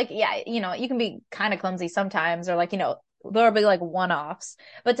 Normally, like, yeah, you can be kind of clumsy sometimes, or like, there'll be like one-offs.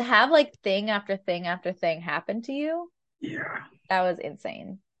 But to have like thing after thing after thing happen to you, Yeah. that was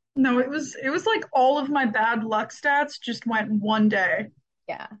insane. No, it was like all of my bad luck stats just went one day.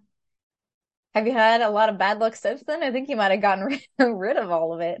 Yeah. Have you had a lot of bad luck since then? I think you might have gotten rid of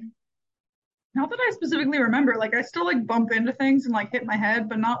all of it. Not that I specifically remember. Like I still like bump into things and like hit my head,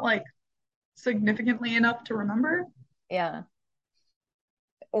 but not like significantly enough to remember. Yeah.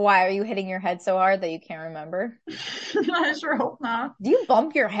 Why are you hitting your head so hard that you can't remember? I sure hope not. Do you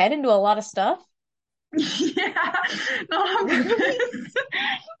bump your head into a lot of stuff? Yeah, not on Really? purpose.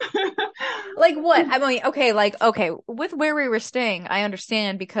 Like what? I mean, okay, with where we were staying, I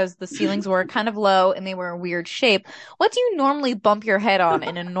understand because the ceilings were kind of low and they were a weird shape. What do you normally bump your head on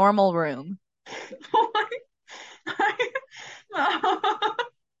in a normal room?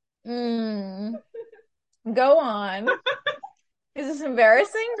 Mm, go on. Is this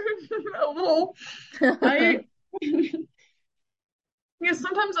embarrassing? Well, I yeah,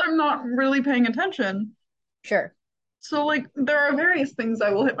 sometimes I'm not really paying attention. Sure. So like there are various things I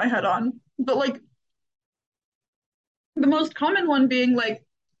will hit my head on, but like the most common one being like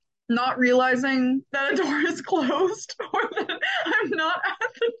not realizing that a door is closed or that I'm not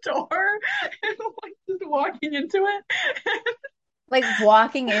at the door and like just walking into Like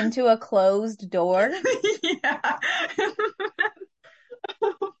walking into a closed door, it. Yeah.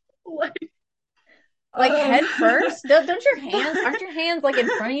 Like like uh head first. Don't your hands, aren't your hands like in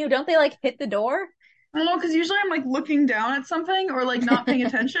front of you? Don't they like hit the door? I don't know, because usually I'm like looking down at something or like not paying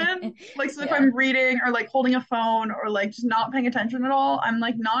attention. Like, so if Yeah, I'm reading or like holding a phone or like just not paying attention at all, I'm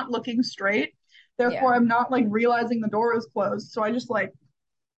like not looking straight. Therefore, yeah. I'm not like realizing the door is closed. So I just like,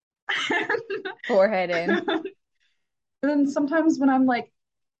 Forehead in. and then sometimes when I'm like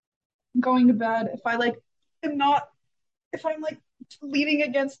going to bed, if I like am not, if I'm like leaning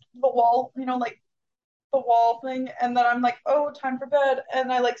against the wall, like the wall thing, and then I'm like, oh, time for bed,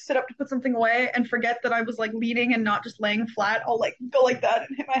 and I like sit up to put something away and forget that I was like leaning and not just laying flat. I'll like go like that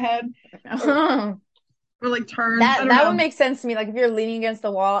and hit my head, or or like turn. I That don't that would know. make sense to me. Like if you're leaning against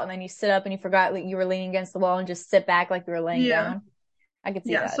the wall and then you sit up and you forgot like you were leaning against the wall and just sit back like you were laying Yeah, down. I could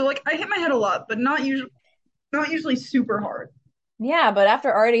see yeah. that. So like I hit my head a lot, but not usually super hard. Yeah, but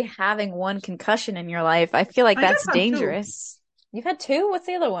after already having one concussion in your life, I feel like I that's just have two. dangerous. You've had two? What's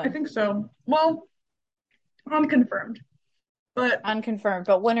the other I one? think so. Well, unconfirmed, but Unconfirmed,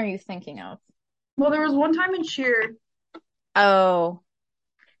 but when are you thinking of? well, there was one time in cheer. Oh,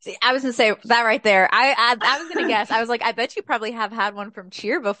 see, I was gonna say that right there. I was gonna guess. I was like, I bet you probably have had one from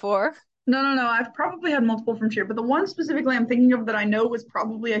cheer before. No, no, no. I've probably had multiple from cheer, but the one specifically I'm thinking of that I know was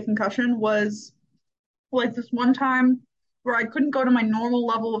probably a concussion was like this one time where I couldn't go to my normal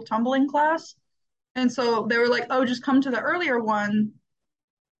level of tumbling class. And so they were like, oh, just come to the earlier one.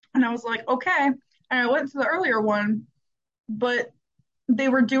 And I was like, okay. And I went to the earlier one, but they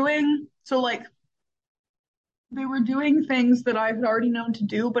were doing, so like, they were doing things that I've already known to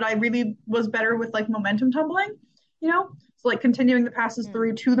do, but I really was better with like momentum tumbling, you know? So like continuing the passes Hmm,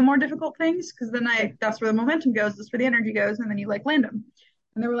 through to the more difficult things, because then sure. that's where the momentum goes, that's where the energy goes, and then you like land them.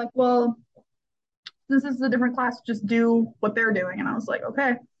 And they were like, well, this is a different class, just do what they're doing. And I was like,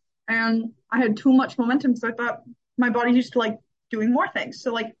 okay. And I had too much momentum, so I thought my body used to like doing more things.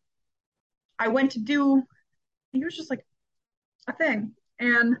 So like I went to do, it was just like a thing.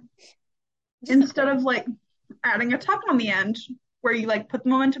 And Just a instead thing. of like adding a tuck on the end where you like put the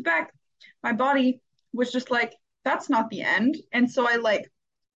momentum back, my body was just like, that's not the end. And so I like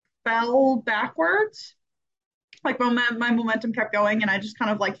fell backwards. Like my momentum kept going and I just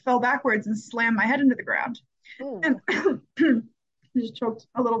kind of like fell backwards and slammed my head into the ground. And Ooh, just choked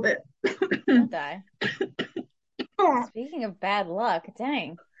a little bit. don't die. Speaking of bad luck,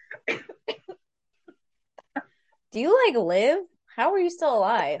 dang. Do you like live? How are you still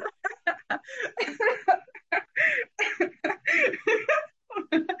alive?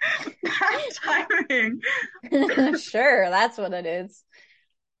 Bad timing. Sure, that's what it is.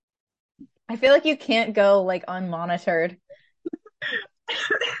 I feel like you can't go like unmonitored.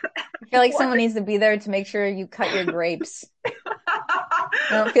 I feel like someone What? needs to be there to make sure you cut your grapes.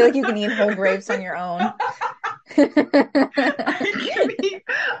 I don't feel like you can eat whole grapes on your own. I can eat.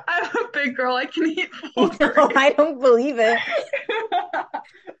 I'm a big girl. I can eat full No, grapes. I don't believe it.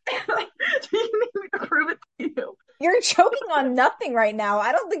 Do you need me to prove it to you? You're choking on nothing right now.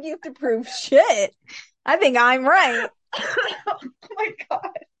 I don't think you have to prove shit. I think I'm right. Oh my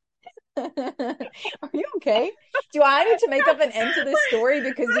God. Are you okay? Do I need to make up an end to this story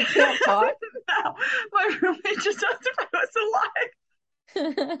because you can't talk? No, my roommate just asked if I was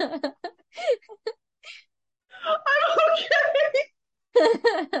I'm okay.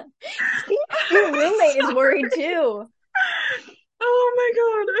 See, your roommate is worried Sorry. too. Oh my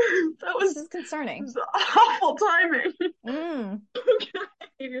God. This is concerning. Was awful timing. Mm,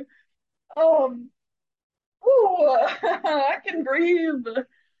 Okay. Um, ooh, I can breathe.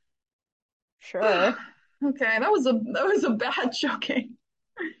 sure. Okay, that was a bad choking.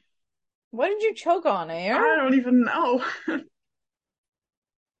 What did you choke on, air? I don't even know. I'm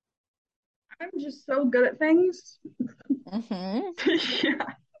just so good at things. Mm-hmm. Yeah.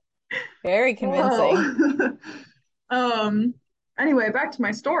 Very convincing. Whoa. Um, anyway, back to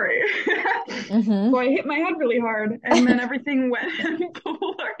my story. So Mm-hmm. I hit my head really hard, and then everything went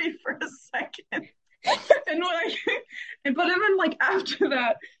blurry for a second. And when I, but even like after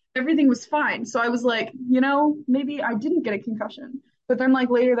that, everything was fine. So I was like, maybe I didn't get a concussion. But then like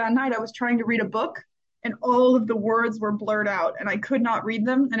later that night, I was trying to read a book, and all of the words were blurred out, and I could not read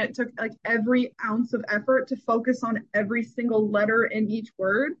them. And it took like every ounce of effort to focus on every single letter in each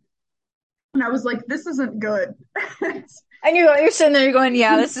word. And I was like, this isn't good. And you're sitting there, you're going,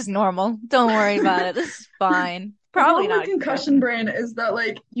 yeah, this is normal. Don't worry about it. This is fine. The Probably problem with not a concussion concussion. brain is that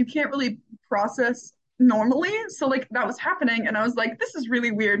like you can't really process normally. So like that was happening and I was like, this is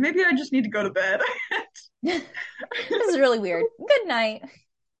really weird. Maybe I just need to go to bed. This is really weird. Good night.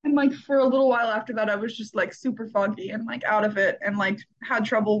 And like for a little while after that, I was just like super foggy and like out of it and like had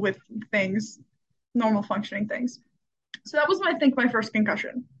trouble with things, normal functioning things. So that was I think my first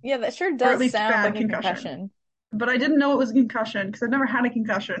concussion, Yeah, that sure or at does least sound bad like a concussion. concussion. But I didn't know it was a concussion because I'd never had a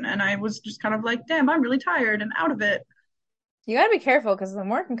concussion and I was just kind of like, damn, I'm really tired and out of it. You got to be careful because the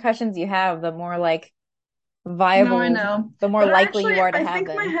more concussions you have, the more like No, I viable, know. the more But I likely actually you are to I have think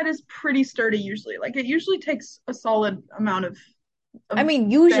my them. head is pretty sturdy usually. Like it usually takes a solid amount I of mean,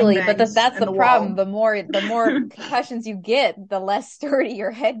 bang usually, but bangs that's in the the problem. wall. The more concussions you get, the less sturdy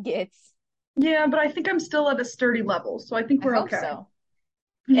your head gets. Yeah, but I think I'm still at a sturdy level, so I think I we're hope okay. so.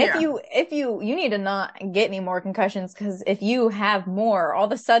 If Yeah. you if you you need to not get any more concussions because if you have more, all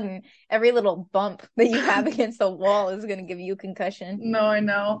of a sudden every little bump that you have against the wall is going to give you a concussion. No, I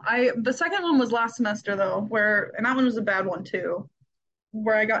know. I the second one was last semester though, where and that one was a bad one too,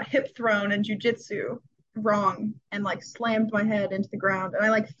 where I got hip thrown in jujitsu wrong and like slammed my head into the ground and I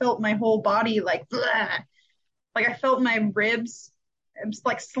like felt my whole body like bleh. Like I felt my ribs just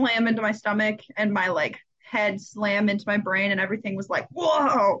like slam into my stomach and my like head slam into my brain and everything was like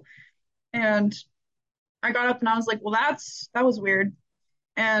whoa. And I got up and I was like, well, that was weird.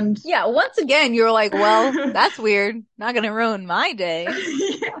 And Yeah, once again, you're like, well, yeah. that's weird. Not going to ruin my day.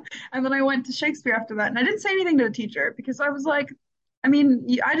 And then I went to Shakespeare after that, and I didn't say anything to the teacher because I was like, I mean,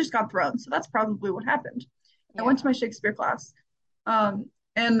 I just got thrown, so that's probably what happened. I went to Yeah. my Shakespeare class,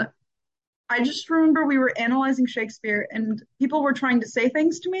 and I just remember we were analyzing Shakespeare and people were trying to say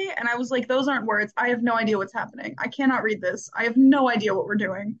things to me. And I was like, those aren't words. I have no idea what's happening. I cannot read this. I have no idea what we're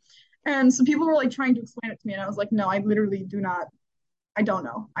doing. And so people were like trying to explain it to me. And I was like, no, I literally do not. I don't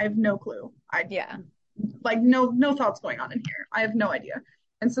know. I have no clue. I Yeah. like no thoughts going on in here. I have no idea.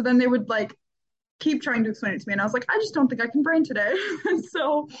 And so then they would like keep trying to explain it to me. And I was like, I just don't think I can brain today. And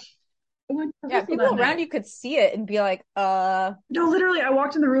so I went to Yeah, rehearsal people that around night. you could see it and be like, No, literally, I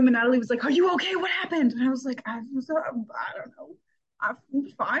walked in the room and Natalie was like, "Are you okay? What happened?" And I was like, I don't know. I'm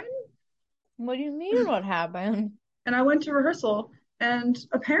fine." what do you mean what happened? And I went to rehearsal, and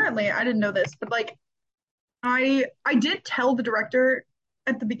apparently, I didn't know this, but like, I did tell the director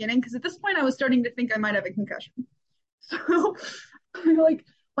at the beginning because at this point, I was starting to think I might have a concussion. So I like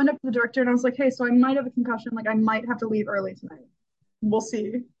went up to the director and I was like, "Hey, so I might have a concussion. Like, I might have to leave early tonight. We'll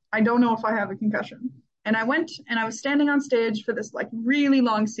see. I don't know if I have a concussion." And I went and I was standing on stage for this like really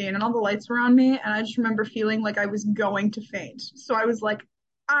long scene and all the lights were on me. And I just remember feeling like I was going to faint. So I was like,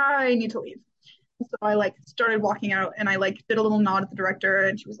 I need to leave. So I like started walking out and I like did a little nod at the director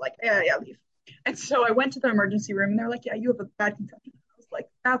and she was like, yeah, yeah, leave. And so I went to the emergency room and they're like, yeah, you have a bad concussion. I was like,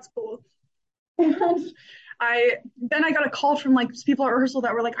 that's cool. And I got a call from like people at rehearsal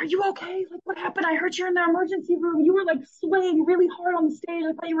that were like, "Are you okay? Like, what happened? I heard you're in the emergency room. You were like swaying really hard on the stage.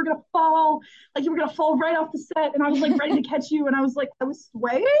 I thought you were gonna fall, like you were gonna fall right off the set." And I was like ready to catch you, and I was like, I was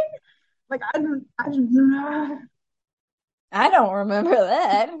swaying. Like I don't remember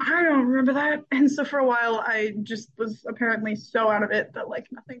that. I don't remember that. And so for a while, I just was apparently so out of it that like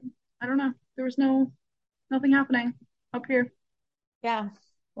nothing. I don't know. There was nothing happening up here. Yeah.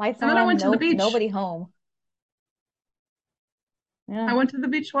 Lights And then I on, went to the no beach. nobody home. I Yeah. went to the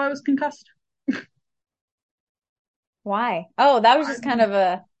beach while I was concussed. Why? Oh, that was I, just kind of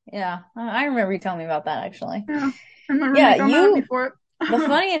a yeah. I remember you telling me about that actually. yeah, and my Yeah, roommate got mad at me you for it. the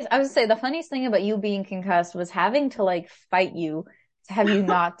funniest I would say the funniest thing about you being concussed was having to like fight you to have you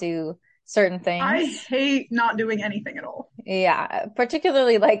not do certain I things. hate not doing anything at all. Yeah,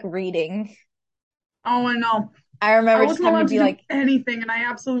 particularly like reading. Oh, I know. I I remember just wasn't having to allowed to be do like, anything, and I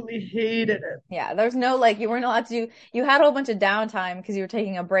absolutely hated it. yeah, there's no like you weren't allowed to do, you had a whole bunch of downtime because you were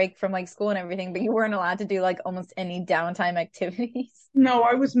taking a break from like school and everything, but you weren't allowed to do like almost any downtime activities. No,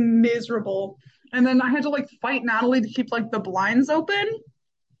 I was miserable. And then I had to like fight Natalie to keep like the blinds open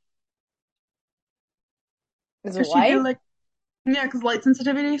Is it because she'd be white? like, yeah, because light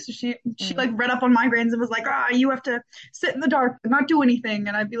sensitivity. So she Mm. like read up on migraines and was like, ah, you have to sit in the dark and not do anything.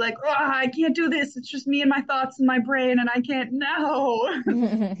 And I'd be like, ah, I can't do this. It's just me and my thoughts and my brain, and I can't. No,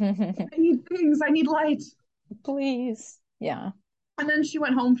 I need things. I need light. Please. Yeah. And then she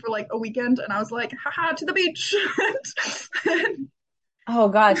went home for like a weekend, and I was like, haha, to the beach. Oh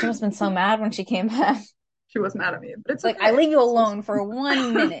God, she must have been so mad when she came back. She was mad at me, but it's Like, I okay. leave you This was, alone for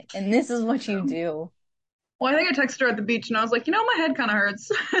 1 minute and this is what you yeah. do. Well, I think I texted her at the beach, and I was like, my head kind of hurts.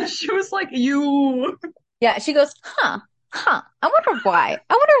 And she was like, you. Yeah, she goes, huh. I wonder why.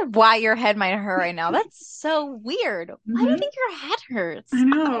 I wonder why your head might hurt right now. That's so weird. Why do you Hmm. think your head I hurts?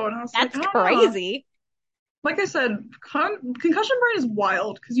 know. And I was like, That's I don't know. crazy. Like I said, concussion brain is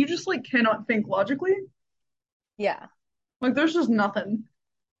wild because you just like cannot think logically. Yeah, Like there's just nothing.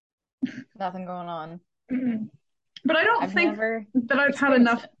 nothing going on. Mm-mm. But I don't I've think never that I've had experienced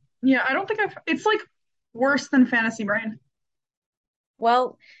enough. it. Yeah, I don't think I've. It's like worse than fantasy brain.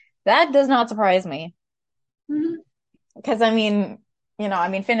 Well, that does not surprise me Hmm. because I mean,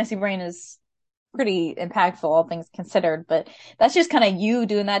 fantasy brain is pretty impactful, all things considered, but that's just kind of you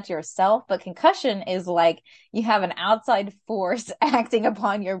doing that to yourself. But concussion is like you have an outside force acting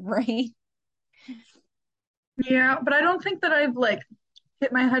upon your brain. Yeah, but I don't think that I've like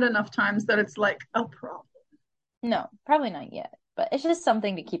hit my head enough times that it's like a problem. No, probably not yet, but it's just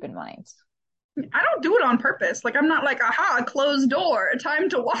something to keep in mind. I don't do it on purpose. Like I'm not like, aha, closed door, time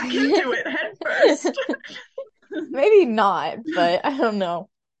to walk into it head first. Maybe not, but I don't know.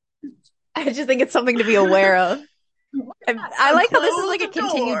 I just think it's something to be aware of. Look at I that, a like how this is like a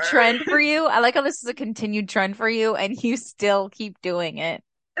closed continued door. trend for you. I like how this is a continued trend for you, and you still keep doing it.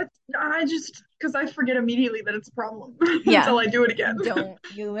 I just because I forget immediately that it's a problem until Yeah. I do it You again. don't,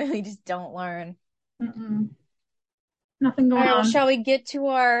 you literally just don't learn. Mm-mm. Nothing All going right, well, on. shall we get to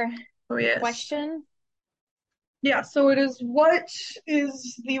our Oh yes. question? Yeah, so it is what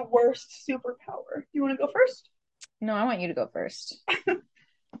is the worst superpower? You want to go first? No, I want you to go first.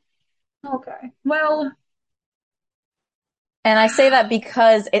 Okay. Well, And I say that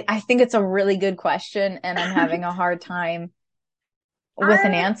because I think it's a really good question, and I'm having a hard time with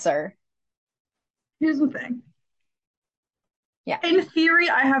an I answer. here's the thing. Yeah. In theory,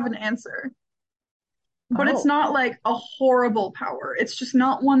 I have an answer, but it's Oh. not like a horrible power. It's just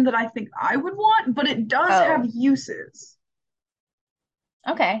not one that I think I would want, but it does have Oh. uses.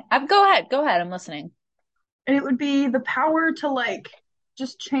 Okay. Go ahead. Go ahead. I'm listening. And it would be the power to like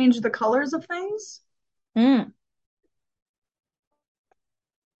just change the colors of things. Mm.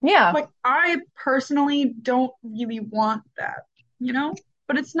 Yeah. Like I personally don't really want that, you know?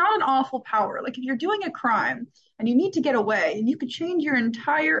 But it's not an awful power. Like if you're doing a crime and you need to get away and you could change your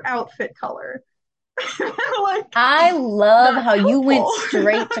entire outfit color, like I love that's how you went helpful.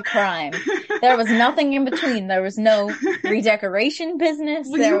 straight to crime. There was nothing in between. There was no redecoration business.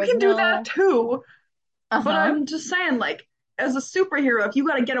 Well, There you was can do that no, too, but uh-huh. I'm just saying, like, as a superhero, if you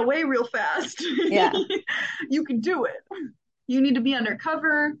got to get away real fast, Yeah. you can do it. You need to be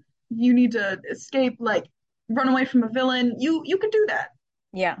undercover. You need to escape, like, run away from a villain. You can do that.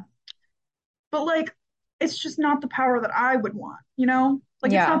 Yeah. But like it's just not the power that I would want, you know?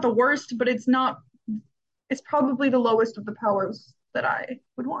 Like it's not Yeah. the worst, but it's probably the lowest of the powers that I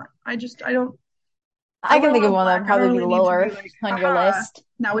would want. I don't I I can want a think lot of of one that black. would I don't probably be really need to be lower like, on your haha, list.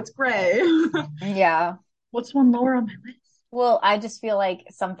 now it's gray. Yeah. What's one lower on my list? Well, I just feel like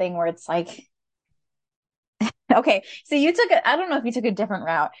something where it's like, okay, so I don't know if you took a different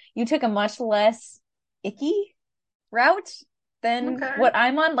route. You took a much less icky route than Okay. what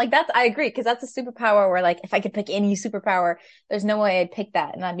I'm on. Like I agree, because that's a superpower where like if I could pick any superpower, there's no way I'd pick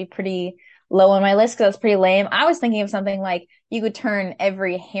that, and that'd be pretty low on my list because that's pretty lame. I was thinking of something like you could turn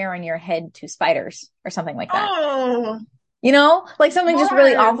every hair on your head to spiders or something like that. Oh, Like something just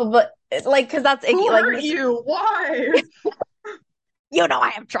really why? awful, but like because that's icky. Who Like hurt you? Why? You know I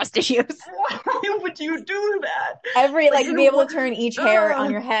have trust issues. Why would you do that? Every Like like to in be able what? to turn each hair on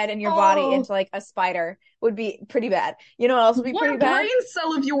your head and your body Oh, into like a spider would be pretty bad. You know what else would be pretty what bad? brain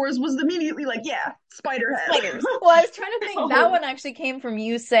cell of yours was immediately like, yeah, spider head? Spiders. Well, I was trying to think that No. one actually came from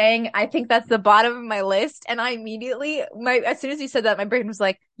you saying I think that's the bottom of my list, and I immediately my as soon as you said that, my brain was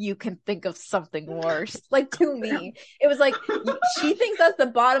like, you can think of something worse. Like to me, it was like she thinks that's the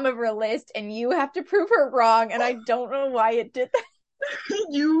bottom of her list, and you have to prove her wrong, and I don't know why it did that.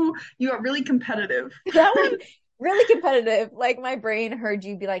 You got really competitive. That one really competitive. Like my brain heard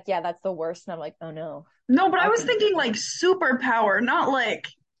you be like, yeah, that's the worst, and I'm like, oh no, No, but I how was can you thinking think like that? superpower, not like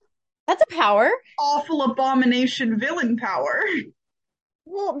That's a power. awful abomination villain power.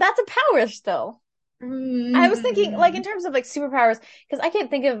 Well, that's a power still. I was thinking, like, in Mm. terms of like superpowers, because I can't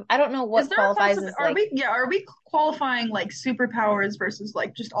think of, I don't know Is what there a qualifies possibility? as like, Are we qualifying like superpowers versus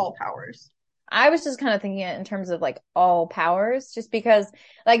like just all powers? I was just kind of thinking it in terms of like all powers, just because,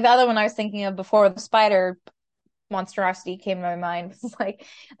 like, the other one I was thinking of before the spider monstrosity came to my mind was like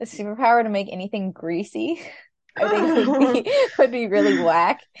the superpower to make anything greasy. I think would Try be would be really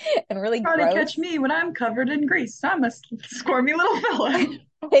whack and really to gross. catch me when I'm covered in grease. I'm a squirmy little fella.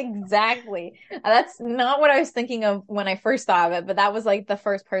 Exactly. That's not what I was thinking of when I first thought of it, but that was like the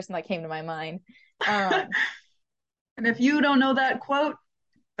first person that came to my mind. Um, And if you don't know that quote,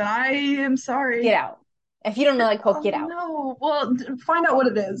 then I am Get sorry. out. If you don't know that quote, Oh get out. no. Well, find out what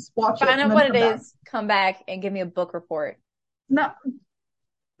it is, watch it, Find and out then what it come back. is, come back and give me a book report. No,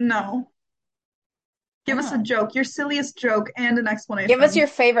 no. Why Give us a not? joke, your silliest joke, and an Give us explanation. your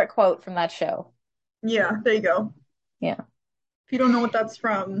favorite quote from that show. Yeah, there you go. Yeah. If you don't know what that's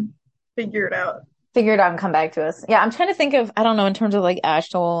from, figure it out. Figure it out and come back to us. Yeah, I'm trying to think of, I don't know, in terms of like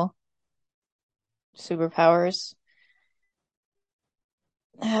actual superpowers.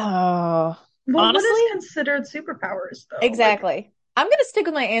 Oh, Well, what honestly, is considered superpowers, though? Like, exactly. I'm gonna stick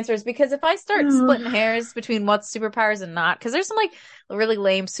with my answers because if I start splitting hairs between what's superpowers and not, because there's some like really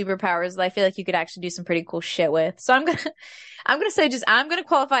lame superpowers that I feel like you could actually do some pretty cool shit with. So I'm gonna say just I'm gonna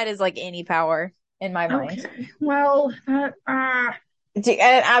qualify it as like any power in my mind. okay. Well,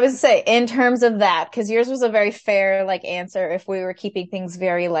 And I would say in terms of that, because yours was a very fair like answer if we were keeping things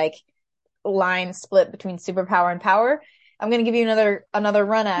very like line split between superpower and power. I'm gonna give you another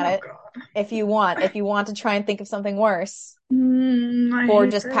run at oh it God. if you want to try and think of something worse I or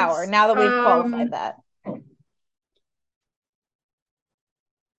hate just power, this. now that we've qualified that.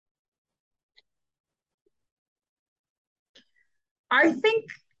 I think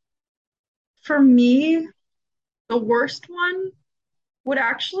for me, the worst one would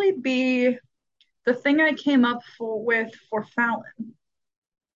actually be the thing I came up with for Fallon.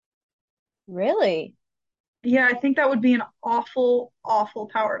 Really? Yeah, I think that would be an awful, awful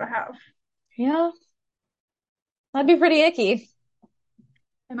power to have. Yeah, that'd be pretty icky.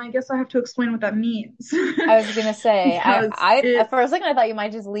 And I guess I have to explain what that means. I was gonna say, Because at first second I thought you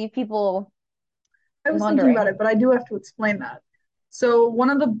might just leave people I was thinking about wondering. it, but I do have to explain that. So one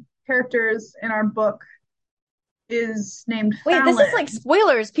of the characters in our book is named Wait, this is like Fallon.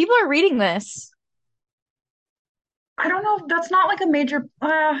 spoilers. People are reading this. I don't know if that's not like a major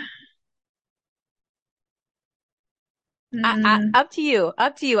mm, Up to you.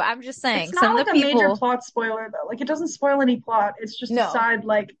 Up to you. I'm just it's saying, some not of like the a major people, plot spoiler though. Like it doesn't spoil any plot. It's just a no, side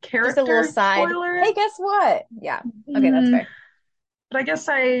like just a little character side. spoiler. Hey, guess what? Yeah. Okay, that's Mm, fair. but I guess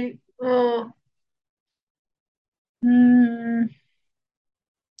I mm,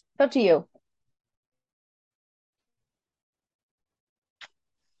 It's up to you.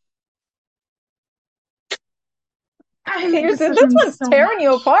 I hate Here's this decisions one's so tearing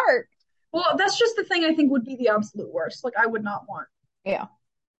you much. apart. Well, that's just the thing I think would be the absolute worst. Like I would not want Yeah.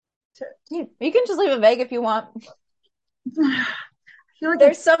 to. You can just leave it vague if you want. I feel like I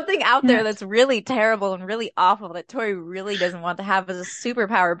There's something out there can't. that's really terrible and really awful that Tori really doesn't want to have as a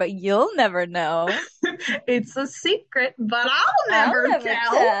superpower, but you'll never know. It's a secret, but I'll I'll never never tell.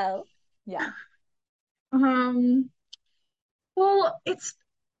 tell. Yeah. Um, well, it's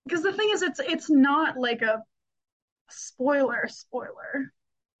because the thing is, it's not like a spoiler.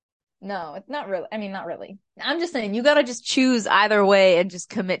 No, it's not really. I mean, not really. I'm just saying you gotta just choose either way and just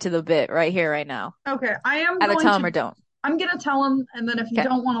commit to the bit right here, right now. Okay, Either tell him or don't. I'm gonna tell him, and then if you Okay.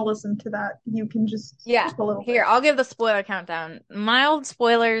 don't want to listen to that, you can Yeah. just a little Here, bit. I'll give the spoiler countdown. Mild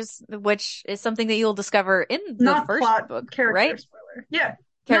spoilers, which is something that you'll discover in the Not first plot, book, character right? spoiler. Yeah.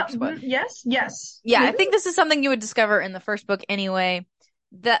 No, Character spoiler. yes, yes. Yeah, I Maybe. think this is something you would discover in the first book anyway.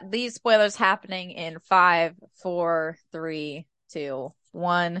 That these spoilers happening in five, four, three, two,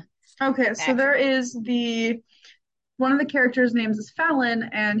 one, Okay, so there action. is the one of the characters' names is Fallon,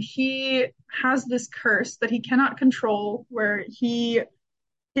 and he has this curse that he cannot control, where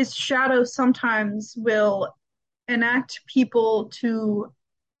his shadow sometimes will enact people to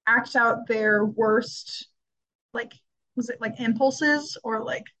act out their worst, like, was it like impulses or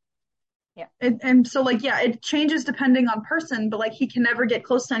like, Yeah. and so like yeah, it changes depending on person, but like he can never get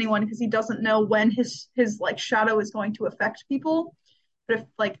close to anyone because he doesn't know when his like shadow is going to affect people. But if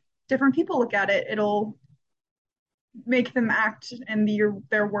like different people look at it, it'll make them act in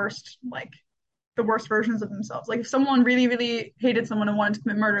their worst, like the worst versions of themselves. Like if someone really, really hated someone and wanted to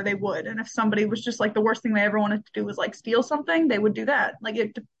commit murder, they would. And if somebody was just like the worst thing they ever wanted to do was like steal something, they would do that. Like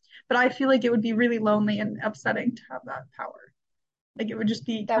it, but I feel like it would be really lonely and upsetting to have that power. Like it would just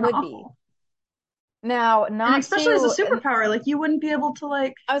be That kind of would be. awful. Now, And not especially as a to, and superpower, like you wouldn't be able to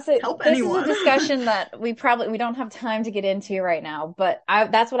like I would say help this is a anyone. discussion that we don't have time to get into right now, but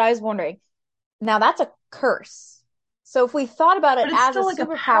that's what I was wondering. Now that's a curse. So if we thought about it But it's as a still like a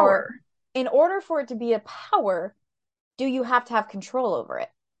superpower, power. in order for it to be a power, do you have to have control over it?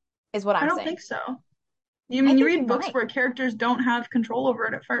 Is what I I'm don't saying. think so. You I mean you think you read books might. where characters don't have control over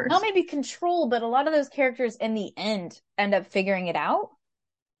it at Not first? maybe control, but a lot of those characters in the end end up figuring it out.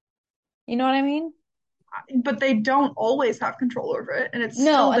 You know what I mean? But they don't always have control over it, and it's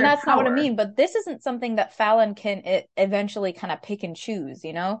No, still and their that's not what I power. mean. But this isn't something that Fallon can eventually kind of pick and choose,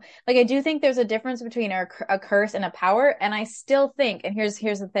 you know? Like I do think there's a difference between a curse and a power, and I still think, and here's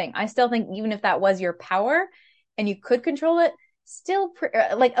the thing, I still think even if that was your power and you could control it, still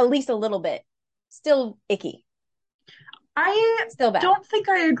like at least a little bit, still icky, I still bad. don't think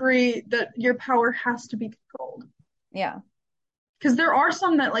I agree that your power has to be controlled. Yeah, Because there are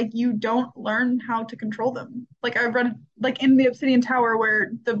some that like you don't learn how to control them. Like I read like in the Obsidian Tower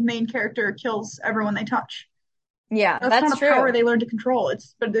where the main character kills everyone they touch. yeah, That's not that's a power true. they learn to control.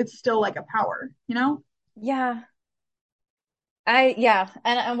 But it's still like a power, you know? Yeah, yeah,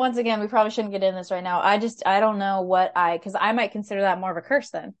 and once again, we probably shouldn't get in this right now. I don't know what because I might consider that more of a curse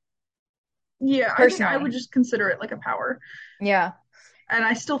then, Yeah, I think I would personally. just consider it like a power. Yeah. And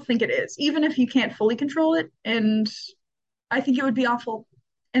I still think it is, even if you can't fully control it. And I think it would be awful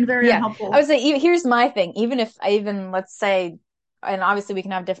and very Yeah, I unhelpful. would say here's my thing. Even if I even let's say, and obviously we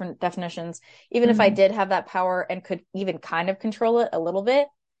can have different definitions. Even if I Mhm. did have that power and could even kind of control it a little bit,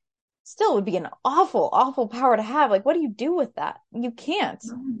 still would be an awful, awful power to have. Like, what do you do with that? You can't.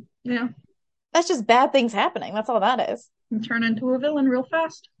 Yeah, That's just bad things happening. That's all that is. you turn into a villain real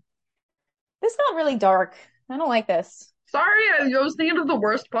fast. This got really dark. I don't like this. Sorry, I was thinking of the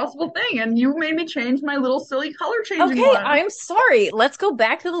worst possible thing, and you made me change my little silly color changing Okay, one. I'm sorry. Let's go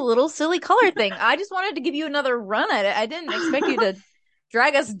back to the little silly color thing. I just wanted to give you another run at it. I didn't expect you to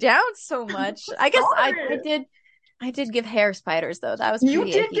drag us down so much. I guess Sorry. I did give hair spiders though. That was You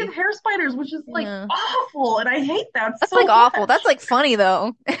pretty did give icky. hair spiders, which is like Yeah. awful, and I hate that That's like so awful. That's much. like funny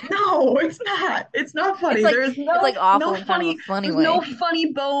though. No, it's not. It's not funny. There's It's no like awful no in kind of a funny. funny There's no way.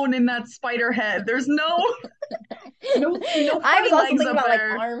 funny bone in that spider head. There's no I funny was also legs thinking up about like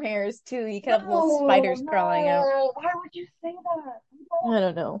there. arm hairs too. You could have little No, spiders crawling out. no. Why would you say that? No. I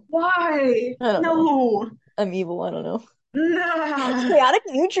don't know. Why? I don't know. No. I'm evil. I don't know. Nah. Chaotic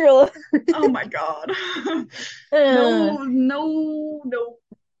neutral. Oh my God. Uh, No, no, no.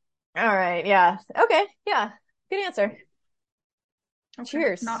 all right. Yeah. Okay. Yeah. Good answer. Okay.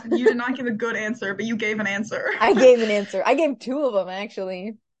 Cheers. Not you did not give a good answer, but you gave an answer. I gave an answer. I gave two of them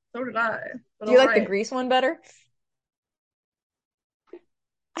actually. So did I. But Do you all like the right. grease one better?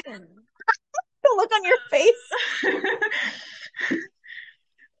 The look on your face.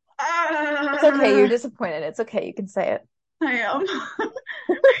 It's okay. You're Ah, disappointed. It's okay. You can say I am.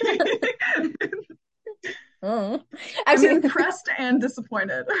 it. Mm. I'm Actually, impressed and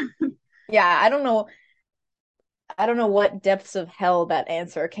disappointed. yeah, I don't know what depths of hell that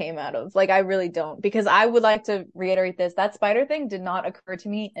answer came out of. Like, I really don't, because I would like to reiterate this. That spider thing did not occur to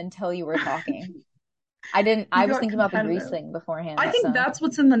me until you were talking. You I was got thinking about the grease competitive. thing I beforehand. think So, that's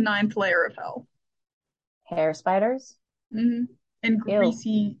what's in the ninth layer of hell. hair spiders? Hmm. And Ew.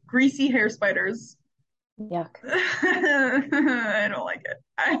 greasy hair spiders. Yuck. I don't like it.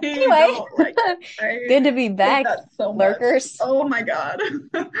 I Anyway, don't like it. I good to be hate back, that so much. lurkers. Oh my God.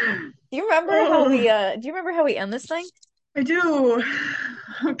 Oh, Do you remember how we end this thing? I do.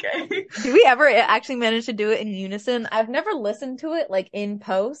 Okay. Do we ever actually manage to do it in unison? I've never listened to it like in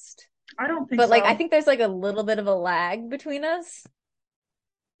post, I don't think but like I so. think there's like a little bit of a lag between us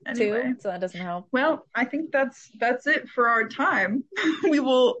Anyway. too, so that doesn't help. Well, I think that's it for our time. We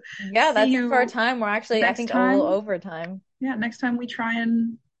will Yeah, see that's it for our you time. We're actually, I next think, a little time. over time. Yeah, next time we try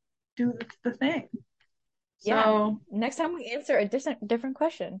and do the thing. Yeah. So, Next time we answer a different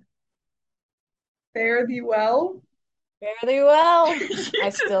question. fare thee well. Fairly You well. I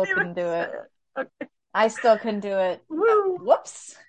didn't still even couldn't do say it. it. Okay. I still couldn't do it. Woo. Whoops.